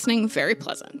makes listening very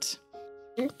pleasant.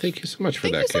 Thank you so much for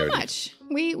that, Coyote. Thank you so much.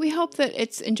 We hope that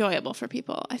it's enjoyable for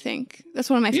people, I think. That's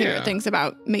one of my favorite things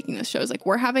about making this show is like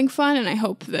we're having fun, and I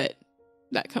hope that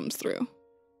that comes through.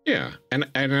 Yeah, and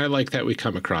I like that we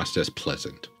come across as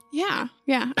pleasant. Yeah.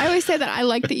 I always say that I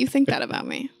like that you think that about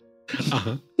me.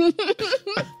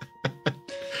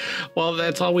 Well,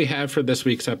 that's all we have for this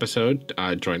week's episode.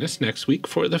 Join us next week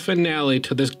for the finale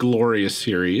to this glorious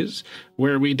series,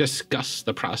 where we discuss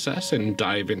the process and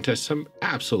dive into some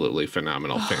absolutely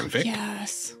phenomenal fanfic.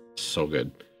 Yes. So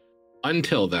good.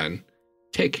 Until then,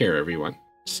 take care, everyone.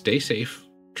 Stay safe.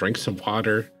 Drink some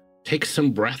water. Take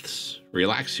some breaths.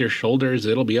 Relax your shoulders.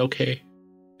 It'll be okay.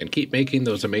 And keep making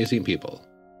those amazing people.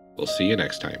 We'll see you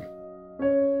next time.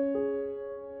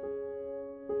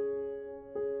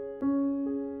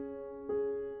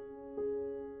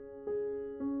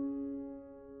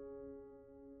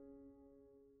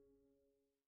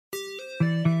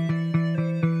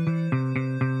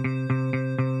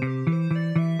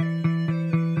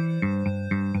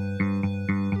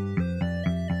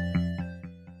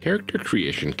 Character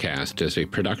Creation Cast is a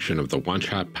production of the One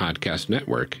Shot Podcast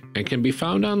Network and can be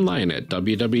found online at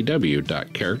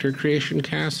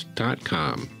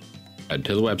www.charactercreationcast.com. Head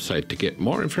to the website to get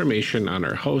more information on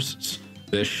our hosts,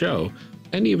 this show,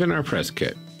 and even our press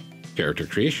kit. Character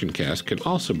Creation Cast can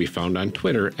also be found on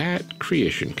Twitter at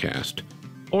CreationCast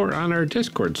or on our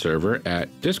Discord server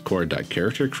at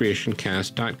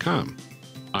discord.charactercreationcast.com.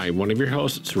 I'm one of your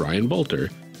hosts, Ryan Bolter,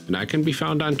 and I can be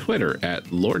found on Twitter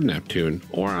at Lord Neptune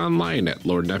or online at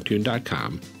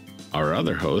lordneptune.com. Our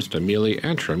other host, Amelia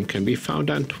Antrim, can be found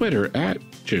on Twitter at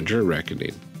Ginger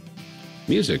Reckoning.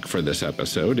 Music for this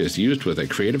episode is used with a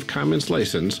Creative Commons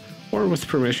license or with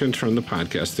permissions from the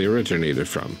podcast they originated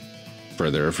from.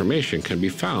 Further information can be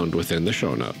found within the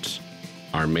show notes.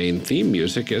 Our main theme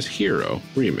music is Hero,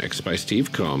 remixed by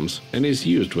Steve Combs, and is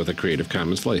used with a Creative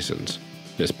Commons license.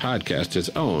 This podcast is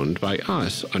owned by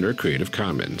us under Creative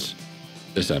Commons.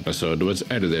 This episode was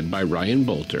edited by Ryan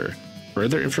Bolter.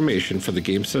 Further information for the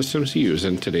game systems used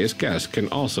in today's guest can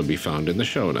also be found in the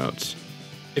show notes.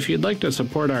 If you'd like to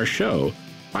support our show,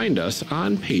 find us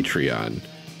on Patreon.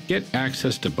 Get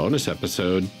access to bonus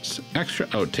episodes, extra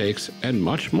outtakes, and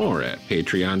much more at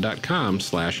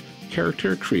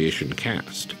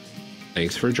patreon.com/charactercreationcast.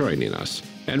 Thanks for joining us.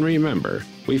 And remember,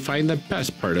 we find the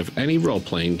best part of any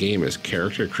role-playing game is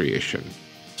character creation.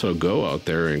 So go out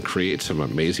there and create some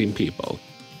amazing people.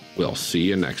 We'll see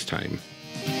you next time.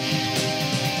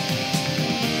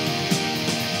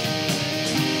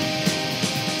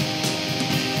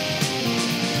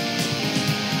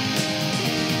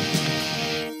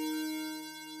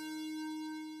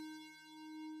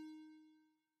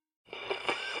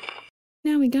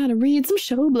 Now we gotta read some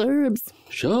show blurbs.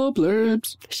 Show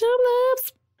blurbs. Show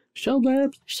blurbs. Show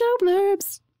blurbs. Show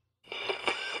blurbs.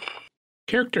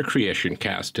 Character Creation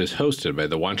Cast is hosted by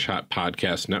the One Shot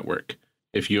Podcast Network.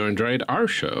 If you enjoyed our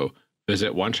show,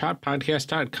 visit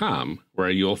oneshotpodcast.com, where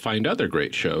you'll find other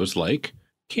great shows like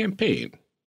Campaign.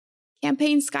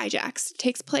 Campaign Skyjacks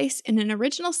takes place in an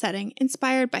original setting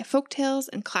inspired by folktales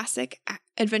and classic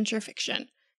adventure fiction.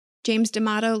 James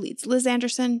D'Amato leads Liz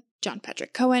Anderson, John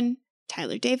Patrick Cohen,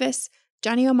 Tyler Davis,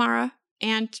 Johnny O'Mara,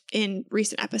 and in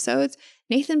recent episodes,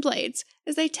 Nathan Blades,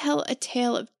 as they tell a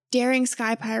tale of daring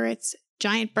sky pirates,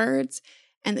 giant birds,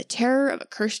 and the terror of a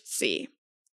cursed sea.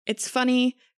 It's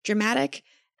funny, dramatic,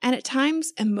 and at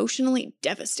times emotionally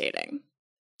devastating.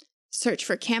 Search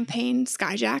for Campaign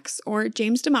Skyjacks or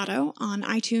James D'Amato on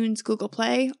iTunes, Google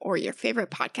Play, or your favorite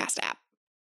podcast app.